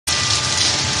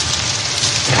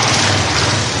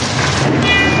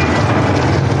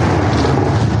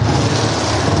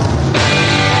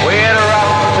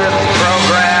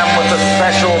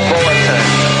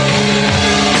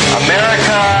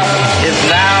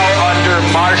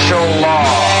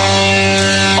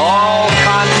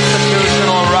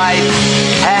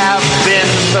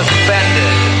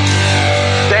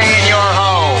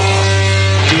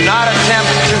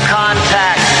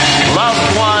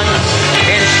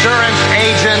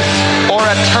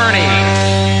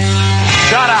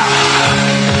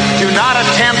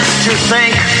to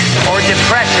think or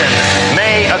depression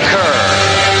may occur.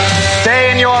 Stay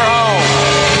in your home.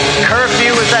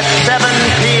 Curfew is at 7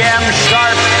 p.m.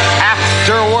 sharp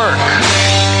after work.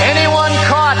 Anyone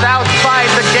caught outside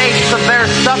the gates of their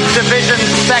subdivision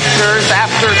sectors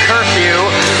after curfew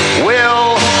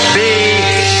will be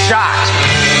shot.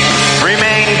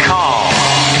 Remain calm.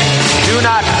 Do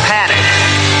not panic.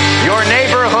 Your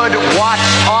neighborhood watch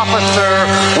officer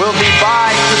will be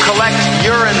by to collect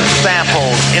urine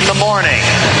samples in the morning.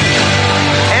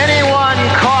 Anyone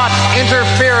caught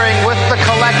interfering with the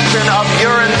collection of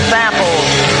urine samples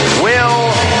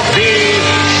will be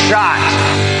shot.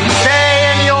 Stay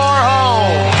in your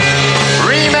home.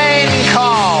 Remain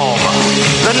calm.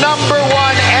 The number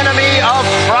one enemy of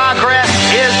progress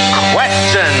is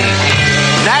questions.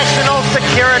 National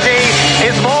security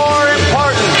is more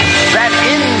important than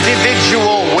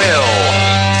individual will.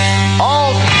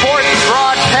 All sports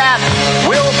broadcasts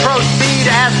will proceed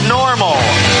as normal.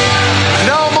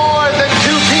 No more than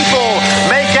 2 people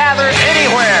may gather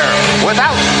anywhere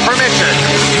without permission.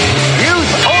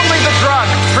 Use only the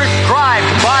drugs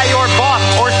prescribed by your boss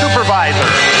or supervisor.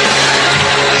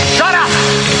 Shut up!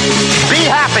 Be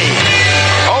happy!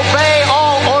 Obey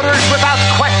all orders without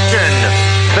question.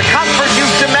 The comfort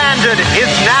you've demanded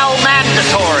is now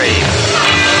mandatory.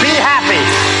 Be happy.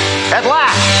 At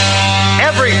last,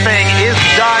 everything is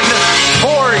done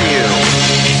for you.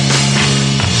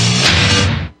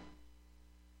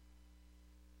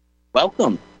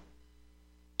 Welcome.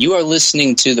 You are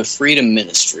listening to the Freedom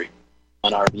Ministry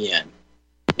on RBN,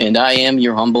 and I am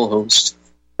your humble host,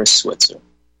 Chris Switzer.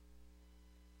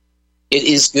 It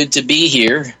is good to be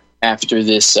here after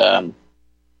this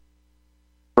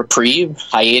reprieve,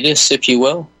 hiatus, if you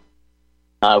will.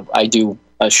 I do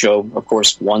a show, of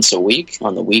course, once a week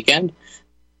on the weekend,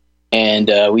 and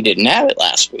we didn't have it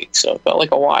last week, so it felt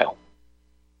like a while.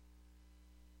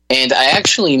 And I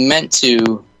actually meant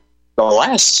to, the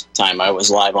last time I was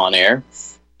live on air,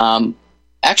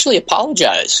 actually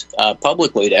apologize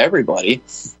publicly to everybody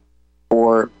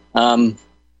for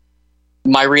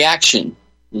my reaction,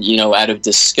 out of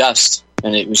disgust.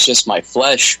 And it was just my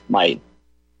flesh, my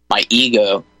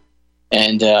ego.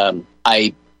 And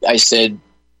I said,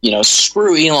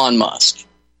 screw Elon Musk.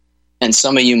 And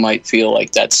some of you might feel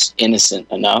like that's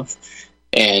innocent enough.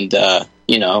 And,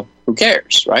 who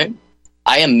cares, right?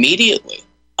 I immediately,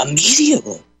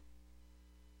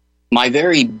 my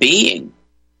very being,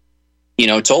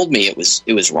 told me it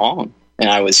was wrong. And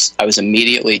I was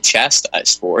immediately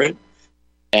chastised for it.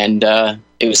 And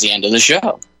it was the end of the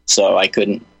show. So I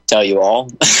couldn't tell you all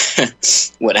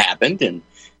what happened. And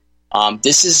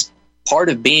this is part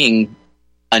of being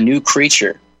a new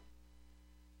creature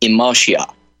in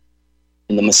Moshiach,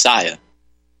 in the Messiah,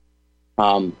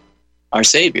 our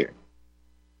Savior.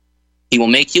 He will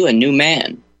make you a new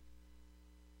man.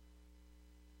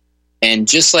 And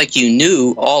just like you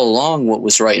knew all along what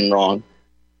was right and wrong,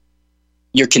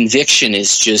 your conviction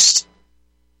is just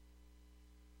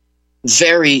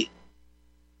very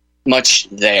much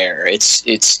there.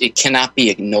 It cannot be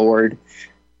ignored.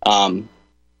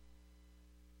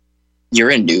 You're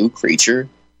a new creature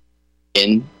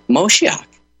in Moshiach,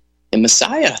 in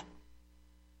Messiah.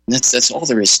 That's all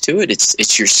there is to it.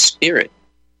 It's your spirit.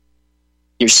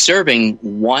 You're serving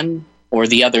one or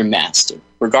the other master,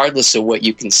 regardless of what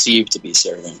you conceive to be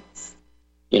serving.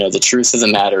 The truth of the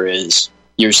matter is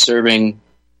you're serving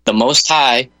the Most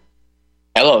High,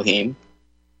 Elohim,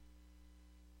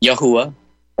 Yahuwah,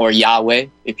 or Yahweh,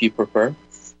 if you prefer,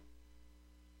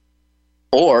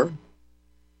 or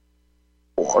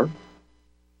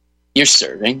you're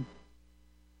serving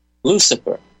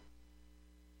Lucifer,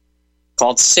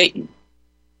 called Satan,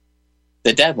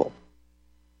 the devil,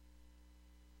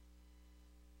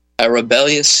 a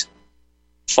rebellious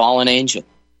fallen angel.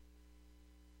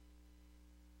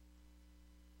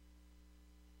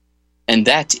 And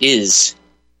that is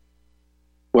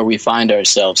where we find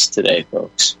ourselves today,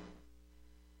 folks.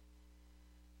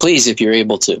 Please, if you're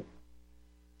able to,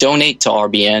 donate to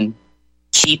RBN.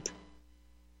 Keep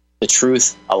the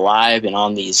truth alive and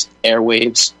on these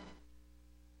airwaves.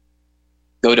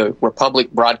 Go to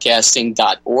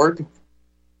republicbroadcasting.org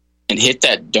and hit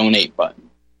that donate button.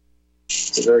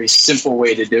 It's a very simple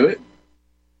way to do it.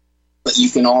 But you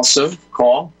can also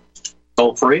call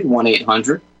toll free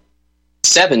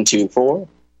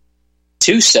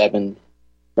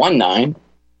 1-800-724-2719,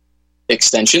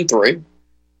 extension 3.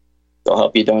 They'll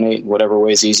help you donate in whatever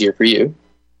way is easier for you.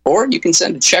 Or you can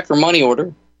send a check or money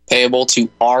order payable to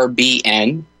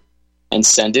RBN and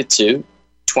send it to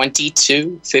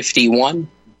 2251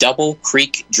 Double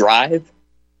Creek Drive,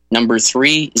 number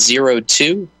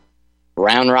 302,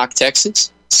 Round Rock,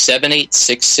 Texas,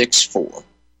 78664.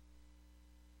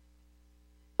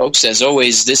 Folks, as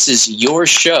always, this is your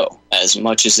show as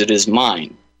much as it is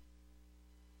mine.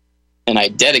 And I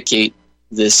dedicate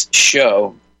this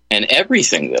show and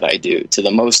everything that I do to the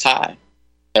Most High,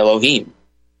 Elohim,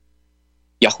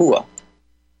 Yahuwah,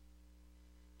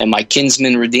 and my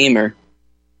kinsman redeemer,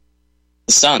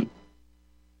 the Son,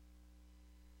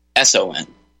 S-O-N,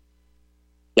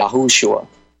 Yahushua,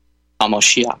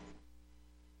 HaMashiach,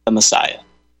 the Messiah.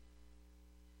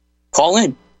 Call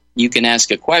in. You can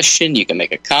ask a question. You can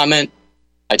make a comment.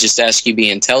 I just ask you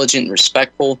be intelligent and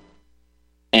respectful,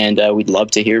 and we'd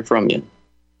love to hear from you.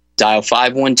 Dial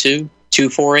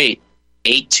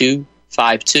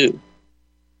 512-248-8252.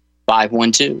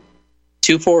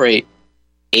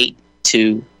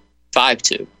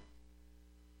 512-248-8252.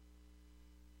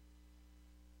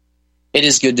 It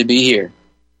is good to be here.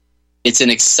 It's an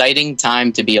exciting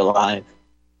time to be alive.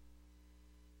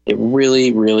 It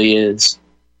really, really is.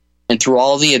 And through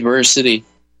all the adversity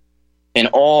and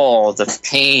all the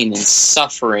pain and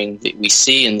suffering that we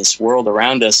see in this world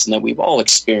around us and that we've all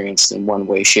experienced in one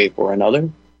way, shape, or another,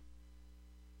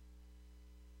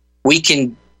 we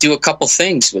can do a couple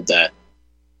things with that.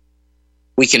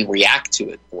 We can react to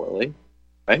it poorly,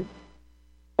 right?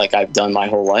 Like I've done my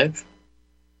whole life.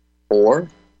 Or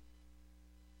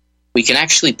we can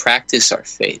actually practice our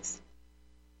faith.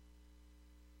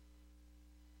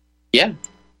 Yeah.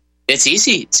 It's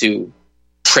easy to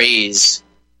praise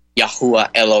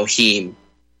Yahuwah Elohim,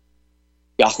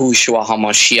 Yahushua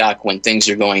HaMashiach when things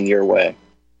are going your way,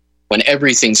 when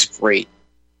everything's great,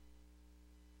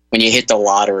 when you hit the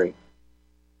lottery,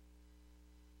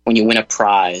 when you win a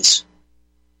prize,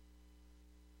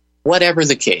 whatever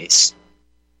the case.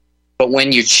 But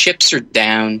when your chips are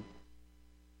down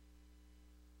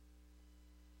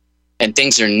and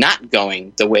things are not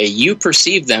going the way you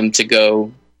perceive them to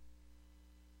go,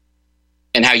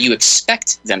 and how you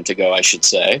expect them to go, I should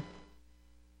say,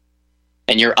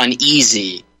 and you're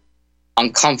uneasy,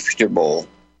 uncomfortable,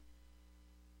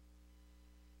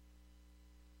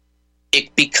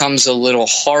 it becomes a little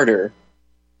harder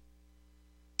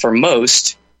for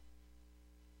most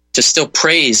to still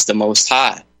praise the Most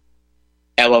High,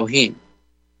 Elohim,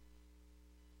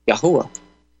 Yahuwah,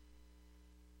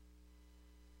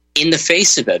 in the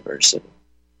face of adversity.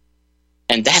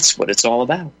 And that's what it's all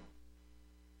about.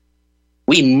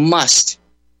 We must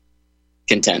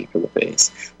contend for the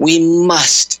faith. We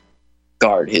must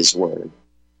guard his word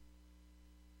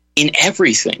in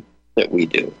everything that we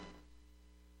do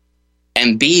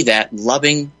and be that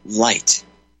loving light,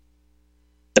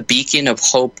 the beacon of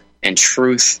hope and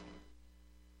truth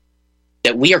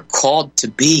that we are called to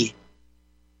be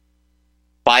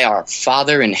by our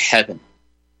Father in heaven,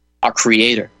 our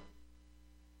Creator.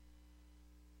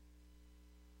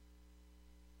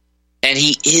 And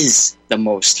he is the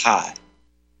Most High.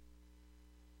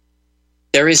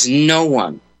 There is no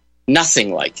one,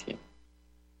 nothing like him.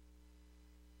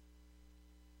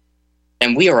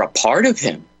 And we are a part of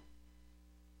him.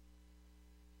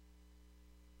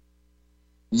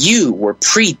 You were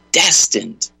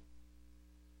predestined.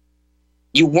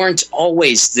 You weren't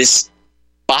always this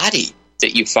body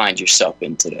that you find yourself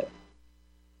in today.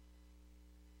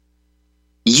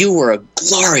 You were a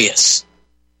glorious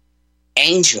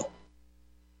angel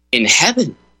in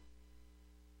heaven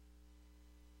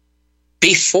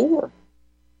before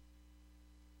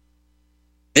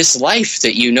this life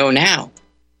that you know now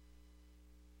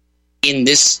in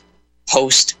this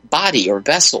host body or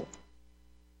vessel,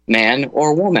 man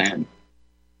or woman.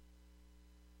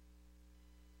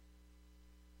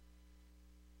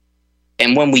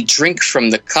 And when we drink from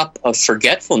the cup of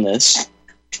forgetfulness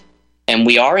and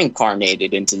we are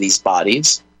incarnated into these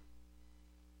bodies,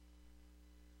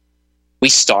 we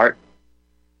start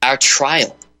our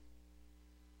trial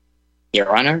here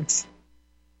on earth.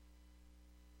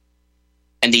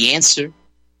 And the answer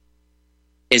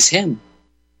is him,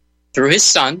 through his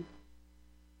Son,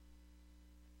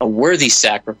 a worthy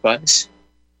sacrifice,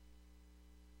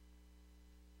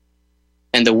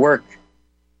 and the work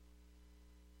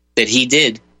that he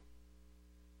did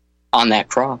on that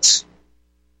cross.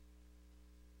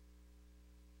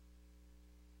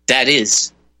 That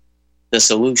is the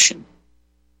solution.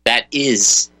 That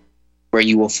is where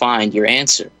you will find your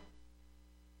answer.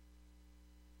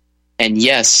 And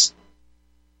yes,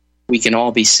 we can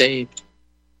all be saved.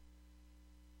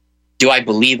 Do I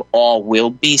believe all will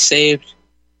be saved?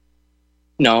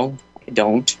 No, I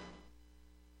don't.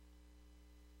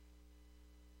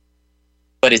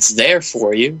 But it's there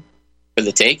for you, for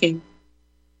the taking.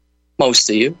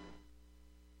 Most of you.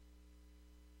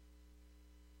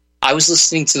 I was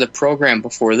listening to the program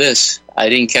before this. I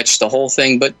didn't catch the whole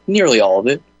thing, but nearly all of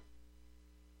it.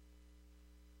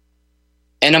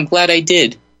 And I'm glad I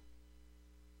did.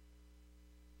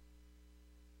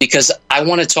 Because I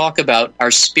want to talk about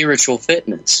our spiritual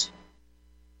fitness.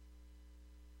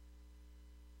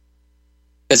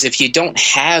 Because if you don't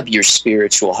have your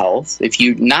spiritual health, if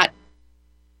you're not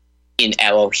in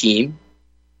Elohim,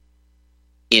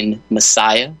 in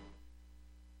Messiah,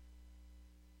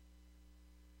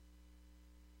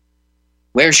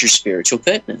 where's your spiritual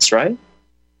fitness, right?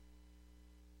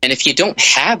 And if you don't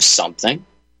have something,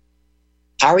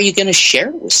 how are you going to share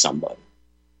it with somebody?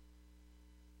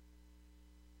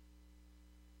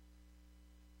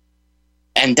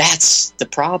 And that's the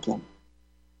problem.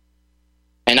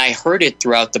 And I heard it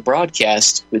throughout the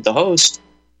broadcast with the host,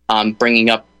 bringing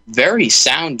up very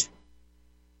sound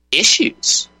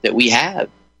issues that we have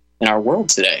in our world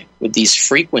today with these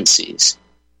frequencies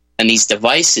and these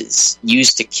devices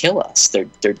used to kill us.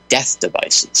 They're death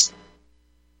devices.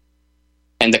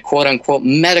 And the quote-unquote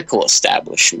medical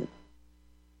establishment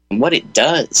and what it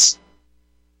does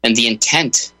and the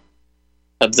intent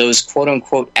of those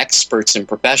quote-unquote experts and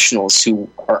professionals who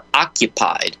are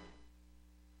occupied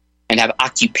and have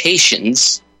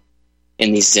occupations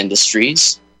in these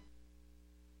industries.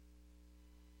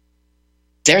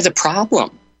 They're the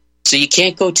problem. So you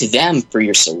can't go to them for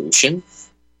your solution.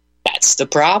 That's the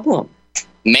problem.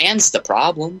 Man's the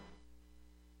problem.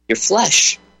 Your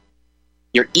flesh,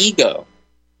 your ego,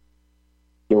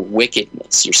 your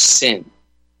wickedness, your sin.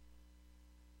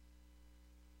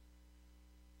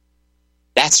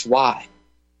 That's why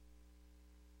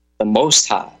the Most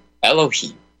High,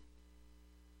 Elohim,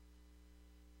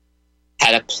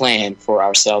 had a plan for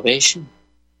our salvation.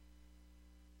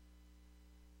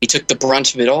 He took the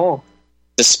brunt of it all,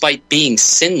 despite being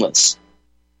sinless,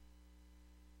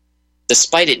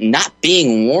 despite it not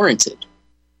being warranted,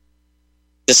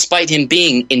 despite him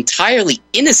being entirely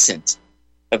innocent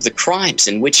of the crimes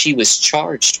in which he was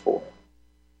charged for.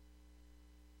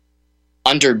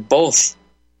 Under both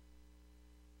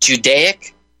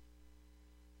Judaic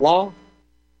law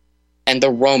and the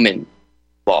Roman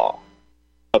law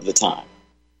of the time.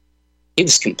 He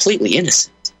was completely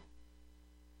innocent.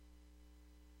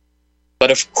 But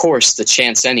of course, the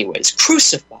chants anyways,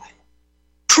 crucify him,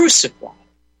 crucify him.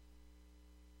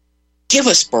 Give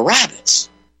us Barabbas.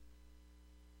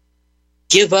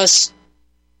 Give us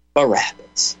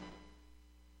Barabbas.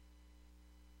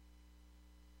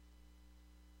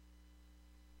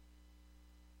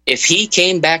 If he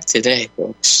came back today,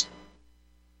 folks,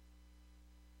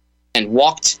 and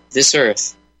walked this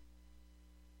earth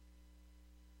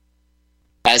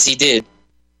as he did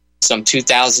some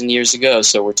 2,000 years ago,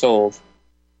 so we're told,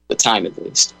 the time at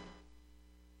least,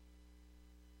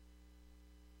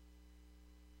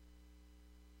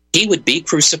 he would be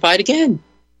crucified again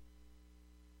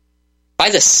by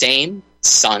the same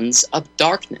sons of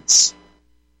darkness,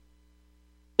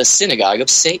 the synagogue of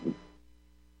Satan.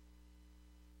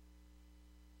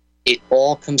 It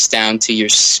all comes down to your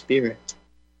spirit.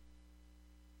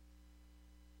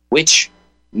 Which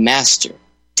master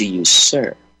do you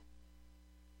serve?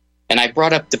 And I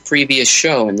brought up the previous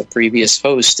show and the previous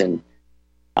host and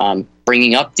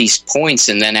bringing up these points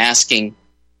and then asking,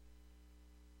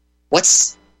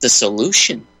 what's the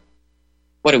solution?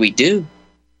 What do we do?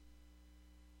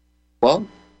 Well,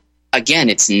 again,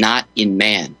 it's not in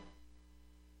man.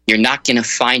 You're not going to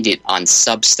find it on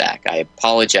Substack. I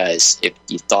apologize if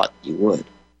you thought you would.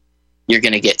 You're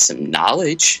going to get some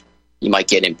knowledge. You might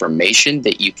get information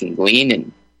that you can glean,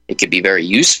 and it could be very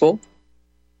useful.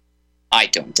 I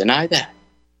don't deny that.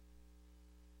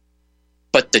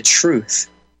 But the truth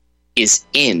is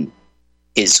in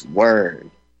His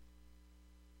Word.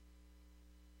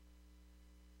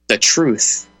 The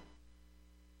truth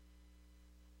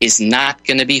is not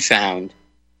going to be found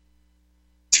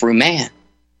through man,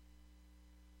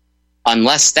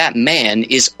 unless that man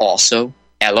is also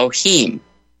Elohim,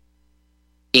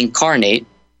 incarnate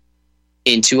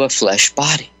into a flesh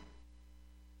body,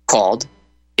 called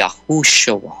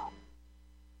Yahushua,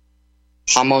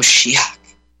 HaMoshiach,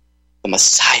 the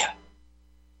Messiah.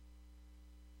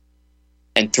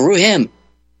 And through him,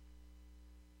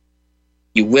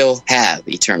 you will have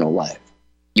eternal life.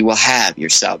 You will have your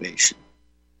salvation.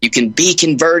 You can be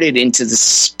converted into the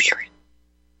Spirit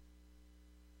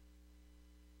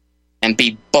and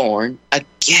be born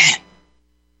again,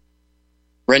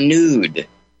 renewed,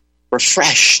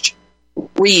 refreshed,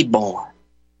 reborn.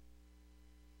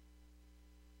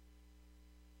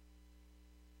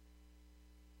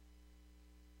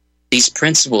 These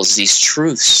principles, these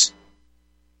truths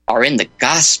are in the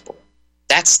gospel.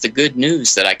 That's the good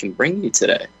news that I can bring you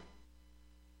today.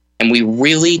 And we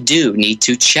really do need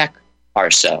to check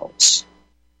ourselves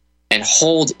and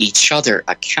hold each other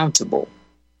accountable.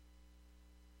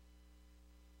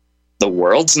 The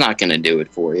world's not going to do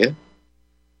it for you.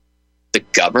 The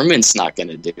government's not going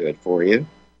to do it for you.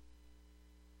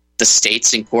 The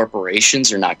states and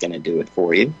corporations are not going to do it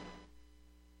for you.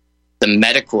 The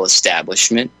medical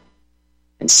establishment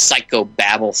and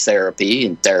psychobabble therapy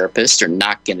and therapists are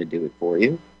not going to do it for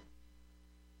you.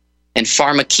 And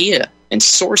pharmakia and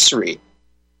sorcery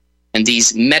and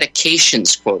these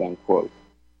medications, quote unquote,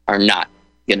 are not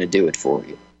going to do it for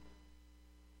you.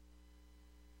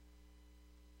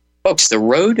 Folks, the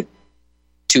road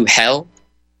to hell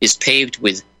is paved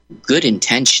with good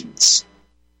intentions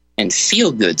and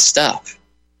feel-good stuff.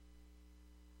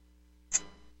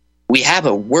 We have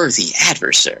a worthy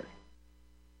adversary.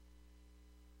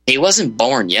 He wasn't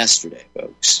born yesterday,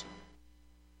 folks.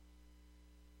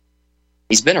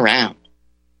 He's been around.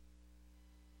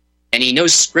 And he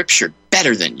knows Scripture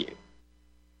better than you.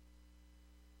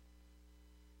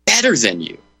 Better than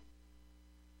you.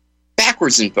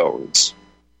 Backwards and forwards.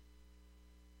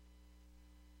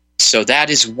 So that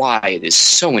is why it is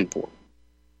so important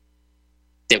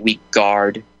that we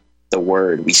guard the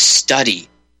Word. We study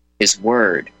His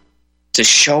Word to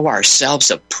show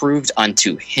ourselves approved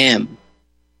unto Him,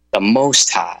 the Most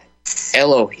High,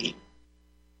 Elohim,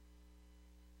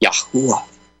 Yahuwah.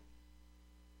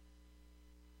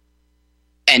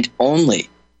 And only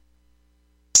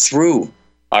through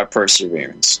our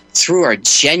perseverance, through our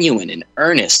genuine and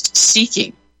earnest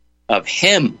seeking of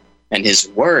Him and His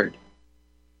Word,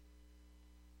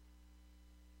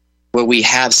 will we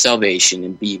have salvation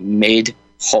and be made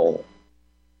whole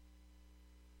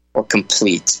or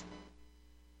complete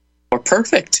or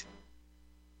perfect.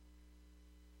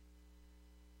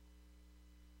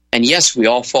 And yes, we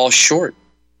all fall short.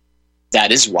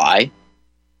 That is why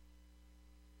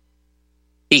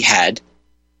He had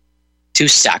to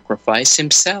sacrifice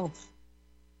Himself.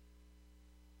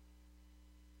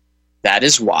 That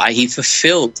is why He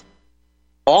fulfilled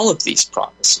all of these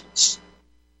prophecies.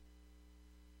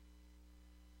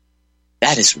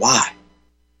 That is why.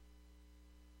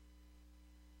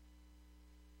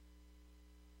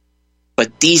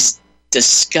 But these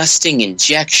disgusting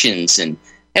injections and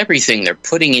everything they're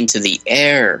putting into the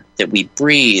air that we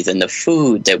breathe and the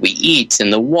food that we eat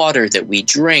and the water that we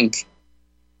drink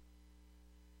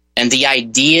and the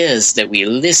ideas that we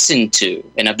listen to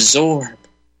and absorb,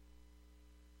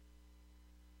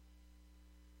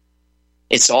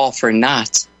 it's all for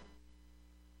naught.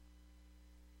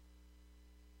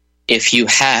 If you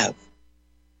have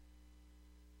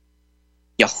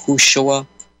Yahushua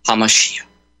HaMashiach,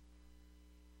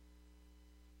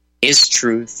 His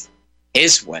truth,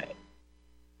 His way,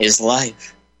 His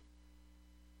life.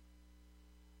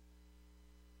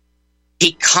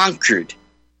 He conquered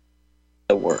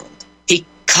the world. He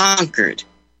conquered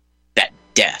that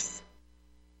death.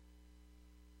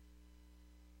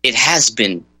 It has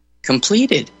been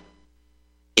completed.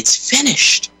 It's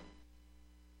finished.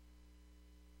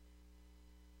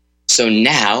 So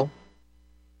now,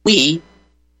 we,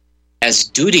 as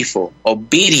dutiful,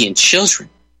 obedient children,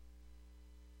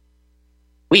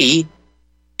 we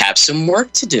have some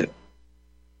work to do.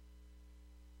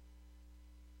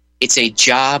 It's a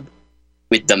job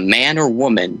with the man or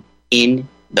woman in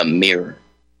the mirror.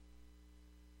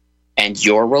 And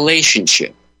your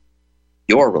relationship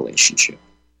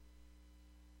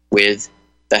with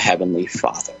the Heavenly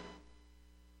Father.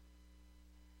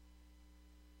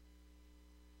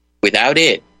 Without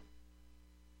it,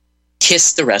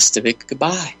 kiss the rest of it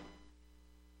goodbye.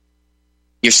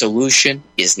 Your solution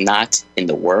is not in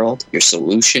the world. Your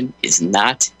solution is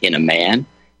not in a man.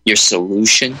 Your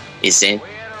solution is in... We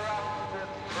interrupt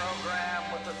this program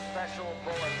with a special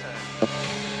bulletin.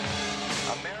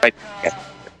 Right.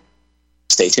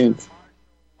 Stay tuned.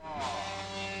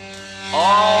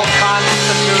 All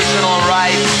constitutional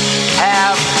rights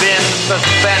have been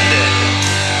suspended.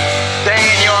 Stay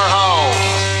in your home.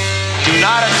 Do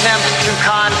not attempt to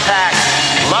contact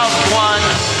loved ones,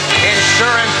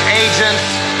 insurance agents,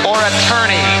 or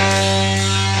attorneys.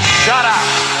 Shut up.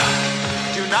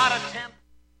 Do not attempt.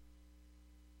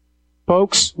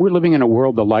 Folks, we're living in a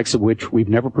world the likes of which we've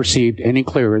never perceived any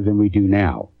clearer than we do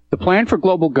now. The plan for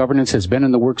global governance has been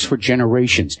in the works for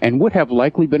generations and would have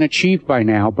likely been achieved by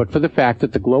now but for the fact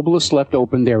that the globalists left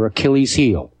open their Achilles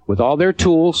heel With all their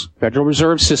tools, Federal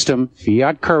Reserve System,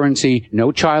 fiat currency,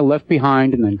 no child left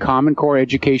behind, and then Common Core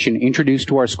education introduced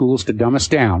to our schools to dumb us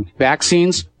down,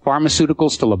 vaccines,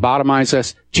 pharmaceuticals to lobotomize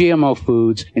us, GMO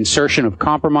foods, insertion of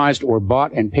compromised or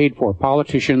bought and paid for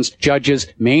politicians, judges,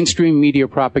 mainstream media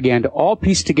propaganda, all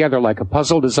pieced together like a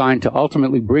puzzle designed to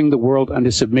ultimately bring the world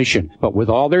under submission. But with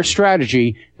all their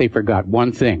strategy, they forgot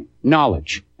one thing: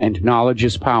 knowledge. And knowledge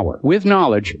is power. With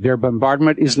knowledge, their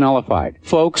bombardment is nullified.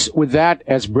 Folks, with that,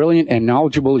 as brilliant and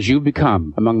knowledgeable as you've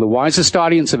become, among the wisest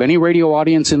audience of any radio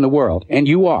audience in the world, and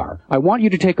you are, I want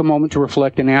you to take a moment to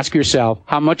reflect and ask yourself,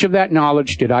 how much of that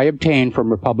knowledge did I obtain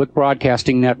from Republic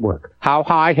Broadcasting Network? How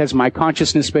high has my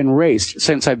consciousness been raised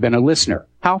since I've been a listener?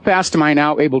 How fast am I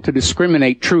now able to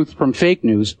discriminate truth from fake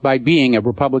news by being a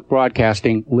Republic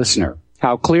Broadcasting listener?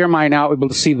 How clear am I now able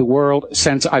to see the world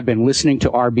since I've been listening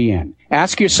to RBN?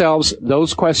 Ask yourselves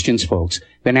those questions, folks.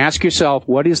 Then ask yourself,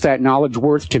 what is that knowledge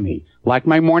worth to me? Like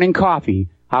my morning coffee,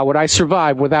 how would I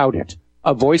survive without it?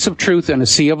 A voice of truth in a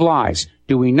sea of lies.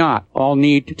 Do we not all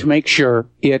need to make sure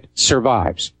it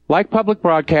survives? Like public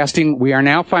broadcasting, we are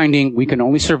now finding we can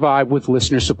only survive with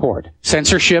listener support.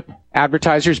 Censorship,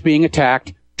 advertisers being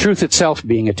attacked, truth itself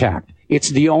being attacked. It's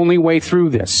the only way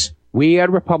through this. We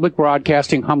at Republic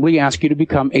Broadcasting humbly ask you to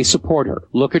become a supporter.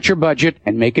 Look at your budget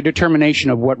and make a determination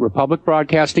of what Republic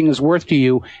Broadcasting is worth to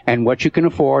you and what you can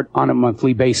afford on a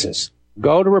monthly basis.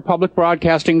 Go to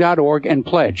republicbroadcasting.org and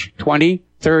pledge 20,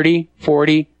 30,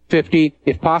 40, 50,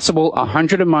 if possible,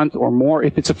 100 a month or more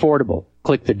if it's affordable.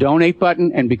 Click the donate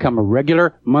button and become a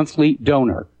regular monthly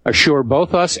donor. Assure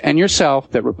both us and yourself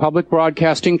that Republic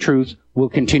Broadcasting truth will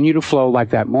continue to flow like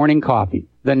that morning coffee.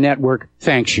 The network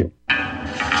thanks you.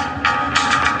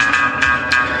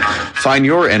 Find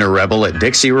your inner rebel at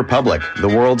Dixie Republic, the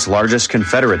world's largest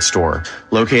Confederate store,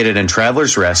 located in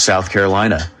Travelers Rest, South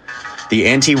Carolina. The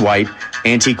anti-white,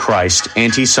 anti-Christ,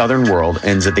 anti-Southern world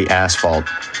ends at the asphalt.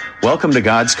 Welcome to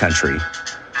God's country.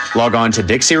 Log on to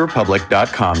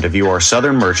DixieRepublic.com to view our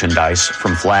Southern merchandise,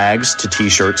 from flags to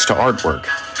t-shirts to artwork.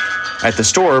 At the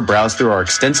store, browse through our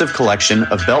extensive collection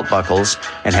of belt buckles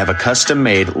and have a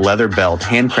custom-made leather belt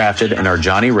handcrafted in our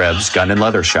Johnny Rebs Gun and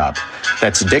Leather Shop.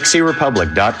 That's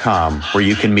DixieRepublic.com, where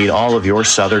you can meet all of your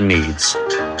Southern needs.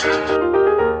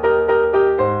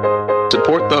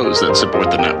 Support those that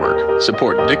support the network.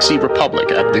 Support Dixie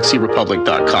Republic at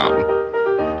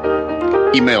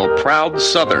DixieRepublic.com. Email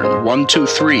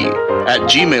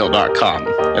ProudSouthern123@gmail.com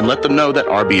and let them know that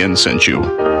RBN sent you.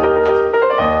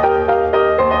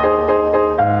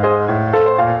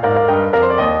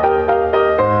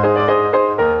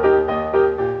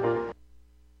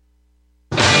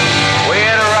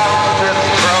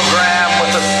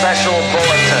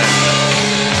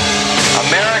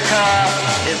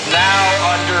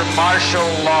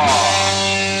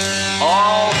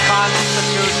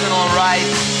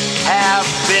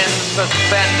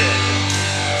 Suspended.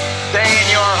 Stay in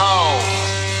your home.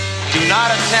 Do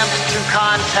not attempt to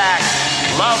contact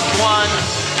loved ones,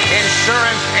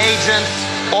 insurance agents,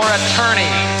 or attorneys.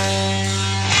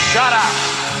 Shut up.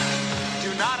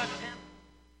 Do not attempt.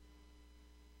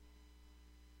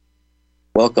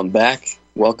 Welcome back.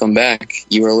 Welcome back.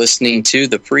 You are listening to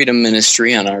the Freedom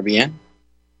Ministry on RBN.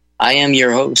 I am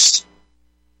your host,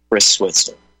 Chris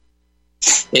Switzer.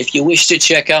 If you wish to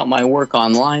check out my work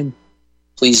online,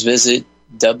 please visit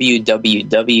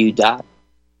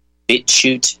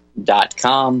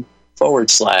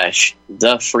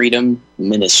www.bitchute.com/The Freedom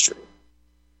Ministry.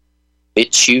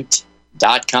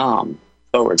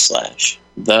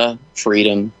 bitchute.com/The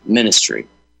Freedom Ministry.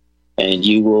 And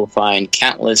you will find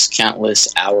countless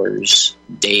hours,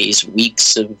 days,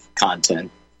 weeks of content.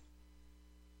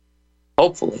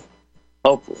 Hopefully,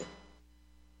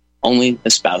 only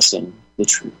espousing the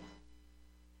truth,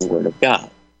 the Word of God.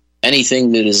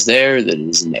 Anything that is there that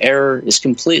is in error is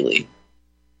completely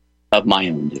of my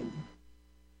own doing.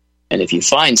 And if you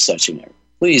find such an error,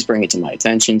 please bring it to my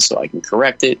attention so I can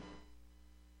correct it.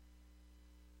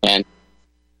 And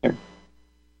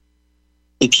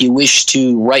if you wish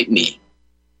to write me,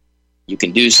 you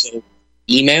can do so.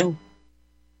 Email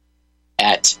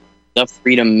at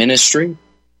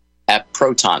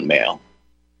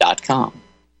thefreedomministry@protonmail.com.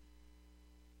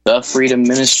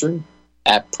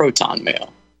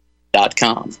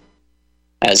 thefreedomministry@protonmail.com.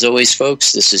 As always,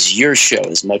 folks, this is your show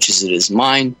as much as it is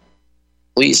mine.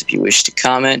 Please, if you wish to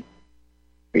comment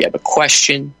or you have a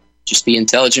question, just be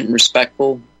intelligent and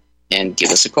respectful and give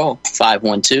us a call.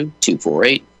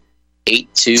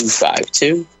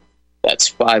 512-248-8252. That's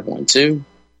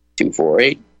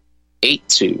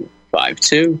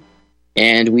 512-248-8252.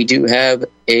 And we do have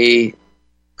a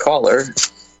caller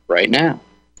right now.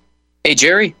 Hey,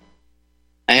 Jerry,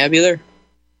 I have you there.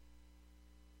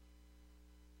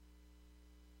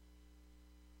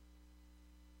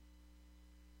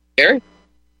 Gary?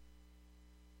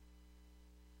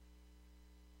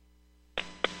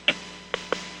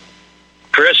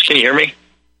 Chris, can you hear me?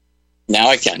 Now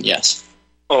I can, yes.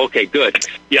 Oh, okay, good.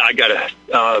 Yeah, I got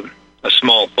a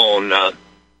small phone.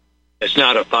 It's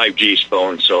not a 5G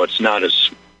phone, so it's not as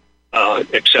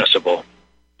accessible.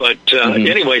 But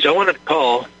anyways, I wanted to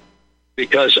call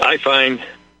because I find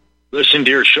listening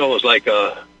to your show is like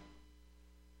an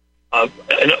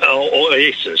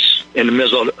oasis in the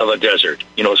middle of a desert.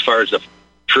 You know, as far as the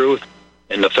truth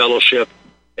and the fellowship,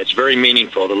 it's very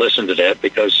meaningful to listen to that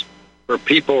because for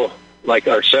people like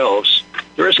ourselves,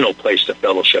 there is no place to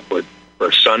fellowship with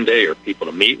for Sunday or people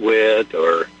to meet with,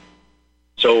 or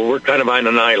so we're kind of on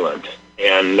an island,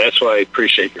 and that's why I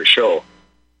appreciate your show.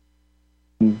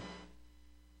 And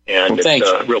it's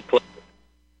a real pleasure.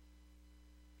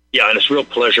 Yeah, and it's a real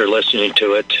pleasure listening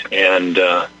to it. And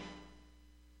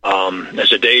as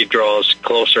the day draws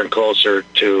closer and closer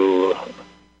to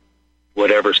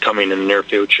whatever's coming in the near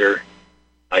future,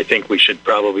 I think we should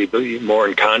probably be more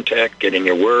in contact, get in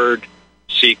your word,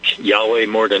 seek Yahweh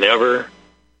more than ever,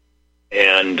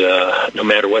 and no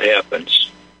matter what happens,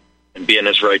 and be in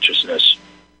his righteousness.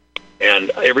 And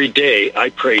every day I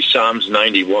pray Psalms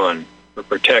 91 for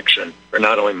protection for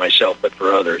not only myself but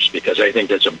for others, because I think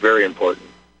that's a very important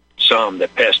psalm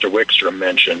that Pastor Wickstrom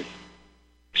mentioned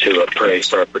to pray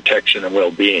for our protection and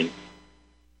well-being.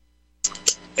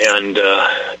 And,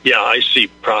 I see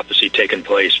prophecy taking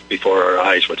place before our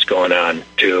eyes, what's going on,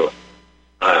 too.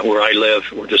 Where I live,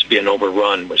 we're just being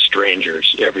overrun with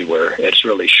strangers everywhere. It's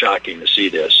really shocking to see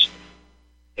this.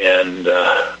 And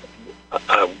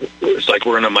it's like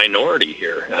we're in a minority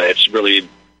here. It's really,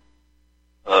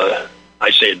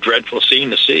 I say, a dreadful scene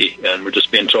to see. And we're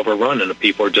just being overrun, and our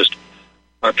people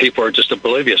are just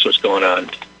oblivious what's going on.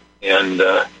 And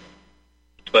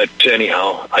but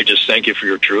anyhow, I just thank you for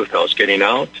your truth, how it's getting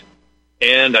out.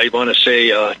 And I want to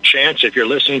say, Chance, if you're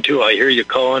listening to, I hear you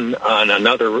calling on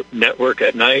another network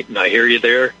at night, and I hear you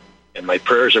there, and my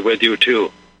prayers are with you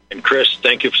too. And Chris,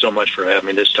 thank you so much for having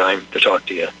me this time to talk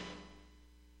to you.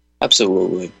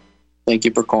 Absolutely. Thank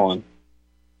you for calling.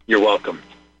 You're welcome.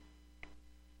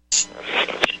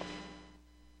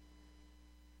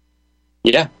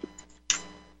 Yeah.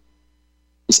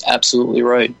 He's absolutely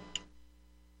right.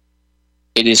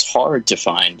 It is hard to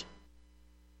find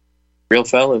real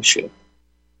fellowship,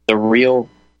 the real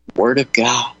Word of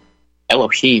God,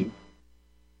 Elohim,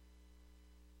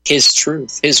 His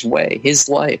truth, His way, His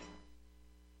life.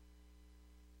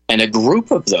 And a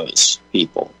group of those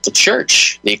people, the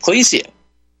church, the ecclesia,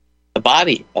 the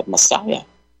body of Messiah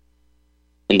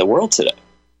in the world today.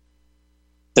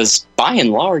 Because by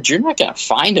and large, you're not going to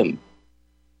find them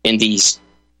in these,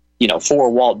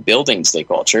 four-walled buildings they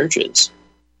call churches,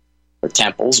 or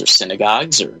temples, or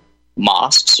synagogues, or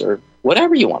mosques, or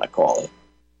whatever you want to call it.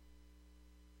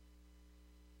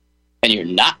 And you're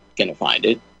not going to find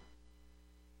it.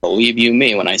 Believe you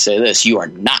me when I say this, you are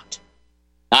not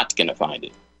going to find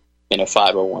it in a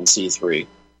 501c3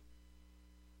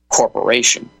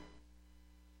 corporation,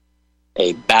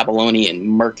 a Babylonian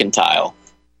mercantile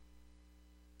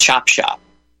chop shop.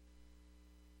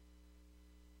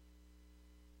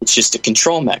 It's just a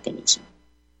control mechanism.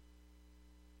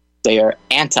 They are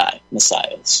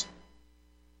anti-messiahs.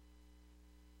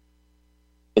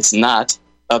 It's not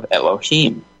of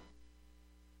Elohim.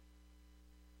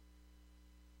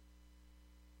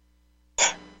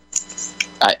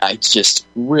 I just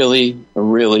really,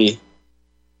 really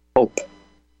hope,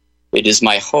 it is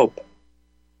my hope,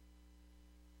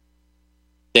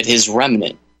 that his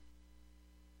remnant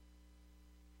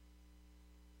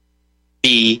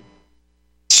be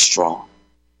strong,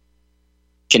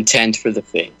 contend for the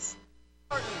faith.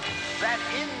 That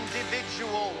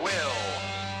individual will.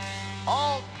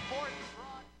 All sports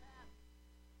broadcasts.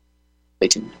 Stay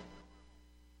tuned.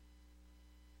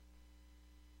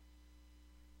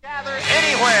 Gather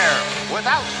anywhere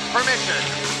without permission.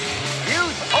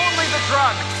 Use only the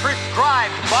drugs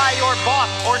prescribed by your boss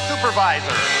or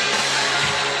supervisor.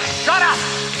 Shut up.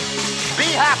 Be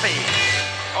happy.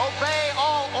 Obey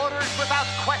all orders without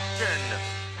question.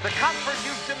 The comfort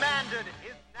you've demanded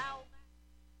is now...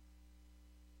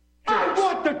 I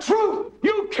want the truth!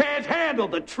 You can't handle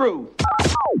the truth!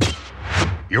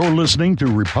 You're listening to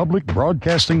Republic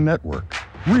Broadcasting Network.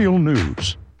 Real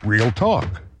news, real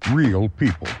talk, real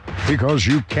people. Because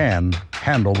you can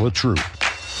handle the truth.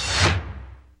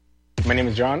 My name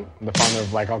is John. I'm the founder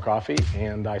of Blackout Coffee,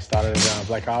 and I started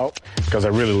Blackout because I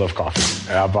really love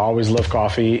coffee. I've always loved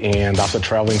coffee, and after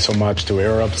traveling so much to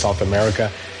Europe, South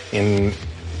America, and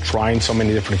trying so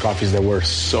many different coffees that were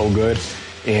so good,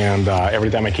 and every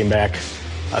time I came back,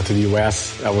 to the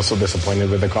U.S. I was so disappointed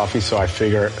with the coffee, so I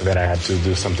figured that I had to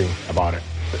do something about it.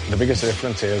 The biggest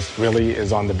difference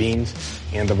is on the beans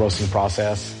and the roasting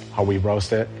process, how we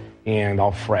roast it, and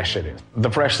how fresh it is.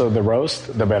 The fresher the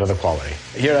roast, the better the quality.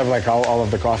 Here I have like all of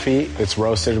the coffee. It's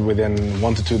roasted within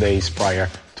 1 to 2 days prior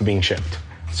to being shipped.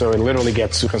 So it literally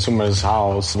gets to consumers'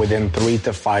 house within 3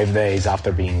 to 5 days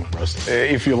after being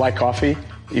roasted. If you like coffee,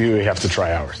 you have to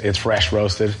try ours. It's fresh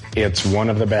roasted. It's one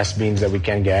of the best beans that we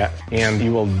can get, and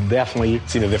you will definitely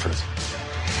see the difference.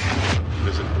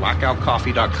 Visit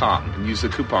blackoutcoffee.com and use the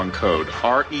coupon code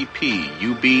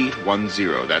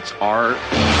REPUB10. That's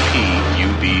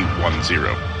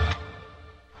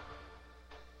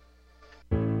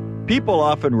REPUB10. People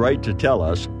often write to tell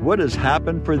us what has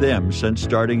happened for them since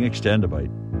starting Extendivite.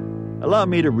 Allow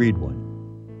me to read one.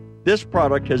 This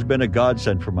product has been a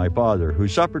godsend for my father, who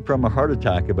suffered from a heart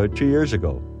attack about 2 years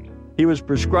ago. He was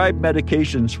prescribed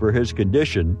medications for his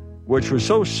condition, which was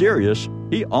so serious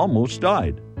he almost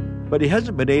died. But he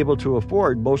hasn't been able to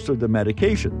afford most of the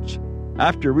medications.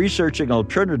 After researching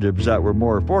alternatives that were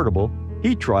more affordable,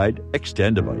 he tried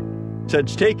Extendivite.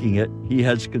 Since taking it, he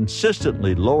has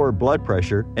consistently lower blood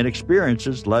pressure and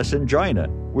experiences less angina.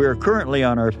 We are currently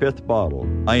on our 5th bottle.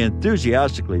 I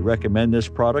enthusiastically recommend this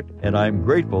product, and I am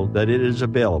grateful that it is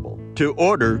available. To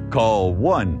order, call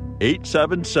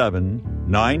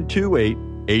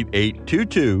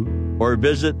 1-877-928-8822 or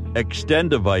visit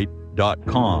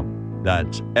extendivite.com.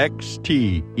 That's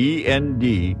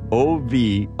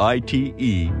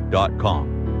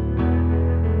XTENDOVITE.com.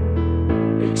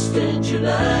 Extend your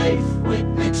life with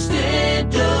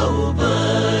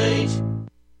Extendovite.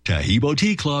 Tahibo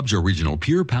Tea Club's original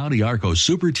Pure Pau d'Arco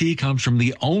Super Tea comes from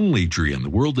the only tree in the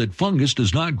world that fungus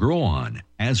does not grow on.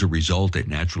 As a result, it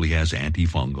naturally has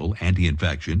antifungal,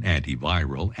 anti-infection,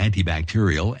 antiviral,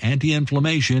 antibacterial,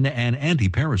 anti-inflammation, and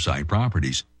anti-parasite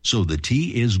properties. So the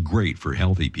tea is great for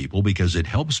healthy people because it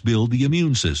helps build the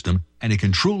immune system, and it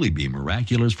can truly be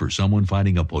miraculous for someone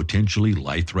fighting a potentially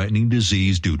life-threatening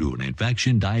disease due to an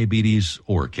infection, diabetes,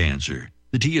 or cancer.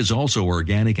 The tea is also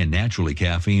organic and naturally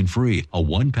caffeine-free. A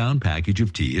 1-pound package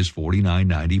of tea is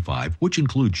 $49.95, which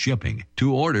includes shipping.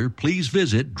 To order, please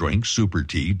visit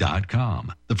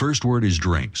drinksupertea.com. The first word is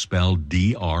drink, spelled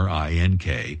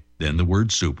D-R-I-N-K, then the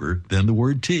word super, then the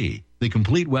word tea. The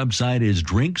complete website is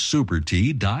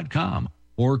drinksupertea.com.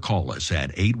 Or call us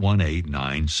at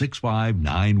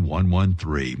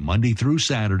 818-965-9113, Monday through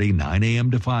Saturday, 9 a.m.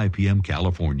 to 5 p.m.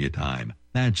 California time.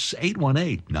 That's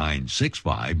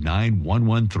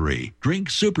 818-965-9113.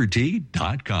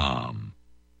 drinksupertea.com.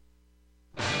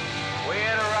 We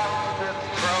interrupt this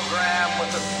program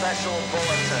with a special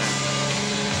bulletin.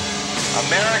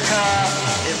 America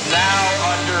is now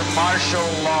under martial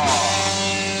law.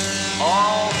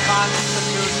 All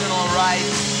constitutional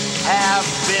rights have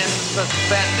been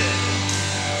suspended.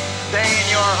 Stay in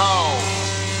your home.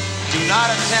 Do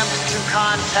not attempt to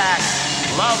contact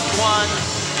loved ones,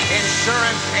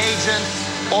 insurance agents,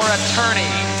 or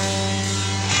attorney.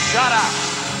 Shut up.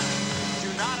 Do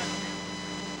not.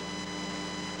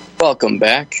 Welcome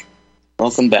back.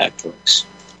 Welcome back, folks.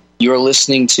 You are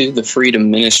listening to the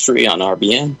Freedom Ministry on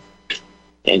RBN,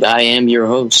 and I am your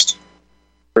host,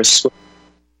 Chris Switzer.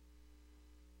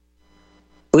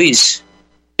 Please,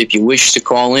 if you wish to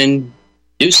call in,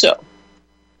 do so.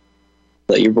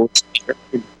 Let your voice be heard.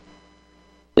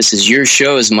 This is your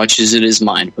show as much as it is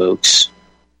mine, folks.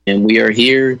 And we are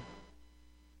here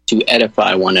to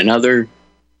edify one another.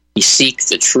 We seek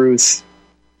the truth.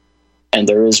 And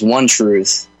there is one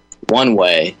truth, one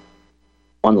way,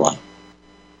 one life.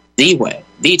 The way,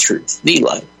 the truth, the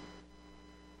life.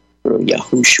 Through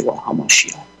Yahushua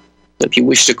HaMashiach. So if you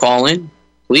wish to call in,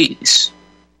 please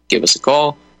give us a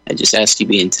call. I just ask you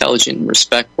to be intelligent and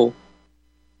respectful.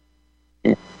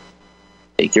 And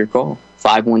take your call.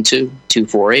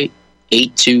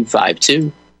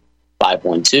 512-248-8252.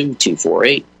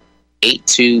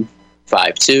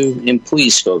 512-248-8252. And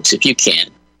please, folks, if you can,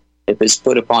 if it's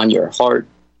put upon your heart,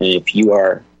 and if you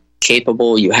are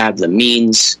capable, you have the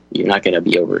means, you're not going to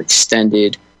be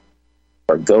overextended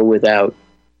or go without,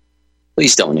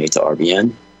 please donate to RBN.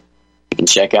 You can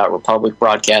check out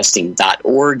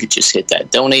republicbroadcasting.org. Just hit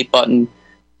that donate button,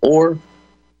 or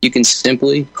you can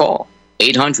simply call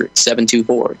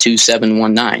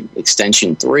 800-724-2719,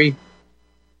 extension 3,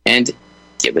 and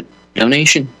give a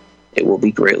donation. It will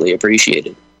be greatly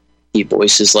appreciated. Keep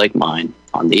voices like mine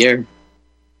on the air.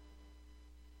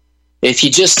 If you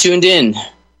just tuned in,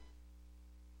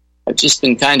 I've just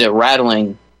been kind of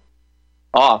rattling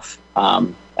off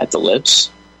at the lips.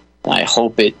 I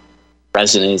hope it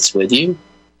resonates with you.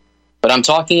 But I'm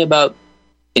talking about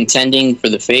contending for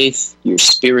the faith, your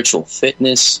spiritual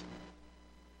fitness,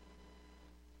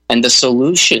 and the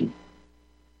solution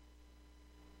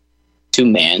to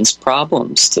man's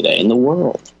problems today in the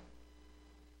world.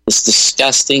 This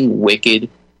disgusting, wicked,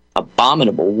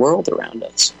 abominable world around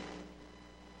us.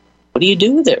 What do you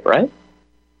do with it, right?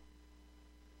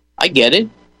 I get it.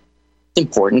 It's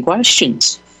important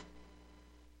questions.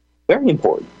 Very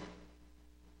important.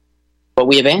 But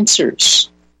we have answers.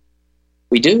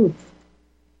 We do.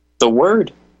 The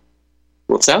Word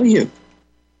will tell you.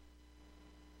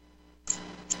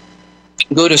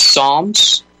 Go to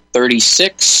Psalms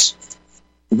 36,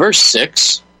 verse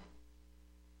 6.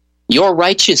 Your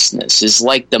righteousness is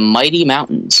like the mighty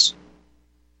mountains.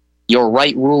 Your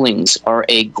right rulings are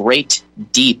a great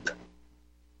deep.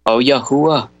 O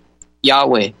Yahuwah,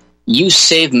 Yahweh, you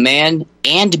save man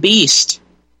and beast.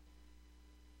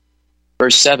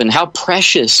 Verse 7, how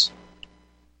precious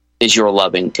is your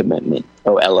loving commitment,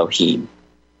 O Elohim.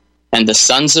 And the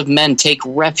sons of men take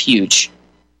refuge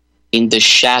in the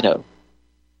shadow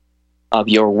of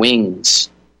your wings.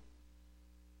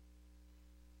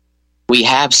 We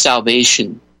have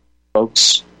salvation,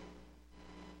 folks.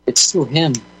 It's through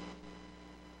Him.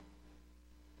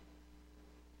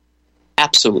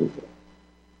 Absolutely.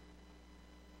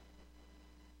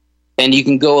 And you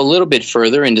can go a little bit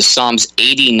further into Psalms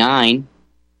 89.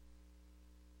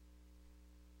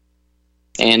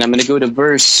 And I'm going to go to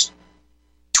verse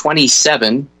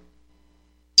 27.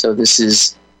 So this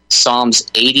is Psalms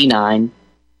 89,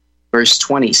 verse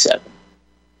 27.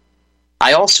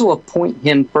 I also appoint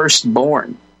him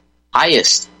firstborn,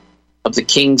 highest of the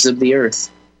kings of the earth.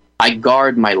 I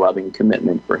guard my loving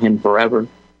commitment for him forever,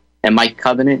 and my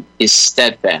covenant is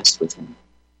steadfast with him.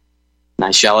 And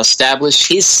I shall establish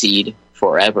his seed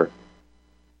forever,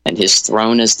 and his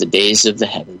throne as the days of the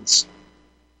heavens.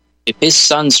 If his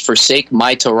sons forsake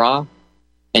my Torah,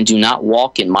 and do not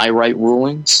walk in my right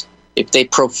rulings, if they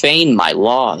profane my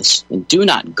laws, and do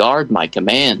not guard my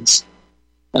commands,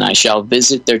 then I shall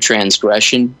visit their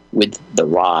transgression with the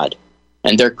rod,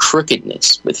 and their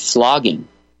crookedness with flogging.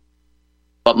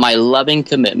 But my loving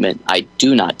commitment I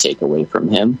do not take away from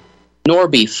him, nor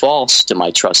be false to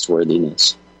my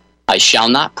trustworthiness. I shall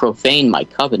not profane my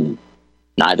covenant,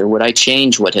 neither would I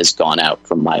change what has gone out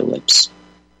from my lips.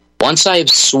 Once I have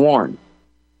sworn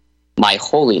by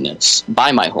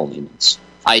my holiness,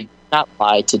 I do not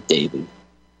lie to David.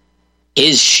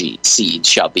 His seed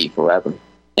shall be forever,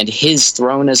 and his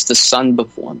throne as the sun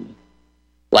before me.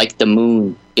 Like the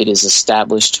moon, it is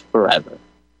established forever,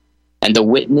 and the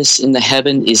witness in the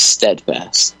heaven is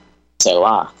steadfast.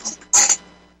 Selah.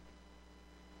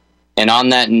 And on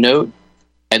that note,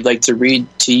 I'd like to read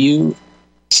to you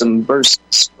some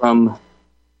verses from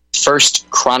 1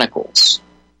 Chronicles,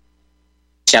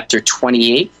 chapter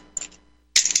 28,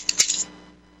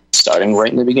 starting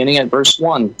right in the beginning at verse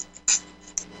 1.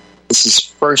 This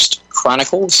is 1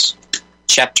 Chronicles,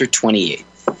 chapter 28.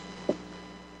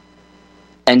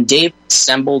 And David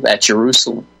assembled at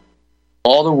Jerusalem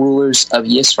all the rulers of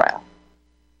Israel,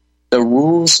 the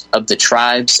rules of the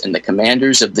tribes and the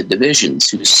commanders of the divisions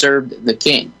who served the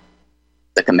king,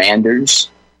 the commanders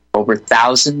over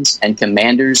thousands and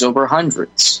commanders over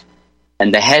hundreds,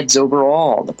 and the heads over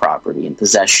all the property and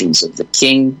possessions of the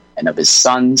king and of his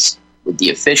sons, with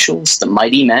the officials, the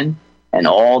mighty men, and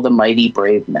all the mighty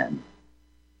brave men.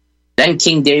 Then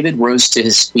King David rose to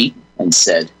his feet and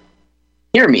said,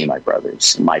 Hear me, my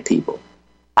brothers and my people.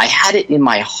 I had it in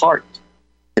my heart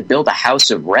to build a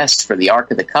house of rest for the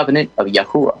ark of the covenant of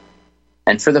Yahuwah,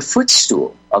 and for the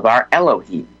footstool of our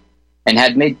Elohim, and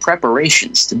had made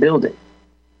preparations to build it.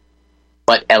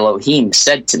 But Elohim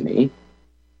said to me,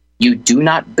 You do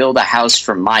not build a house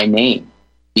for my name,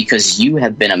 because you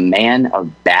have been a man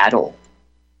of battle,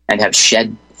 and have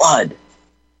shed blood.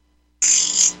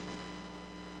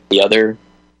 The other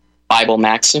Bible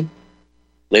maxim,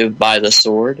 live by the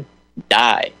sword,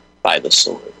 die by the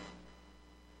sword.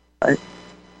 Right?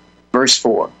 Verse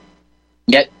 4,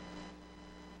 Yet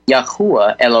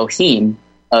Yahuwah Elohim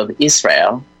of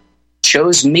Israel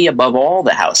chose me above all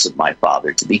the house of my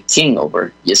father to be king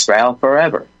over Israel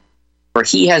forever. For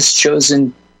he has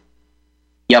chosen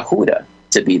Yehudah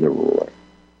to be the ruler.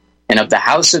 And of the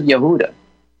house of Yehudah,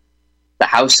 the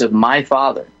house of my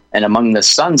father, and among the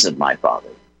sons of my father,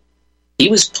 he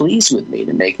was pleased with me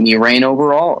to make me reign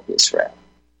over all of Israel.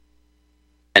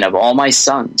 And of all my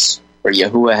sons, for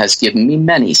Yahuwah has given me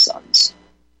many sons,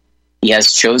 he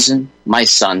has chosen my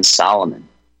son Solomon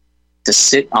to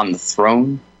sit on the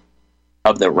throne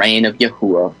of the reign of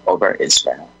Yahuwah over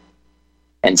Israel.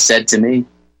 And said to me,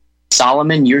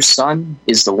 Solomon, your son,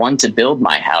 is the one to build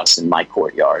my house and my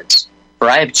courtyards, for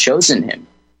I have chosen him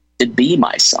to be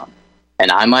my son, and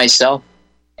I myself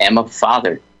am a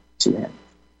father to him.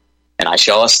 and I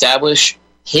shall establish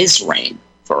his reign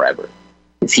forever,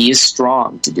 if he is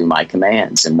strong to do my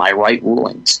commands and my right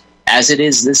rulings, as it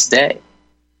is this day.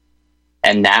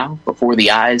 And now, before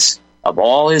the eyes of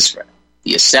all Israel,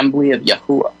 the assembly of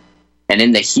Yahuwah, and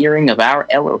in the hearing of our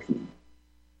Elohim,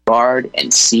 guard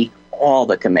and seek all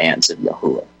the commands of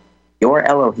Yahuwah, your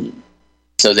Elohim,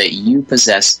 so that you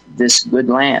possess this good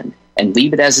land, and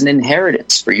leave it as an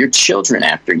inheritance for your children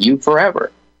after you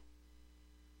forever.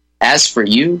 As for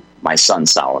you, my son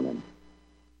Solomon,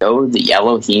 know the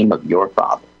Elohim of your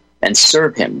father, and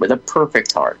serve him with a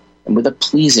perfect heart and with a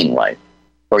pleasing life.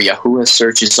 For Yahuwah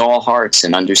searches all hearts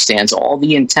and understands all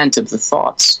the intent of the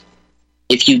thoughts.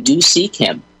 If you do seek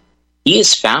him, he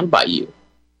is found by you.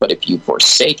 But if you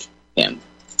forsake him,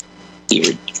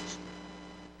 he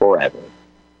forever.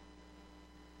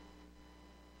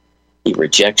 He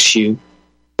rejects you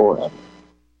forever.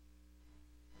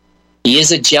 He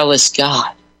is a jealous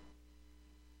God.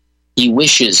 He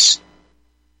wishes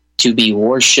to be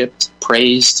worshipped,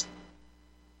 praised,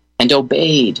 and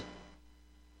obeyed.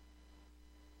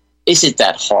 Is it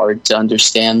that hard to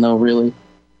understand, though, really?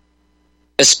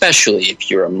 Especially if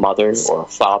you're a mother or a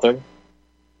father.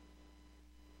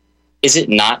 Is it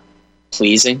not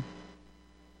pleasing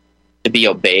to be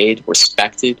obeyed,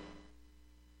 respected,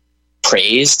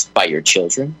 praised by your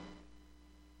children?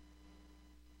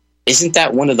 Isn't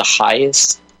that one of the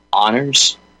highest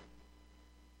honors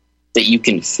that you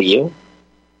can feel?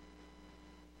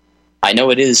 I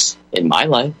know it is in my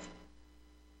life.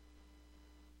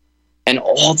 And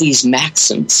all these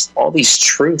maxims, all these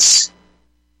truths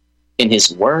in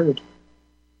his word,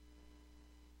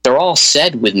 they're all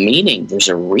said with meaning. There's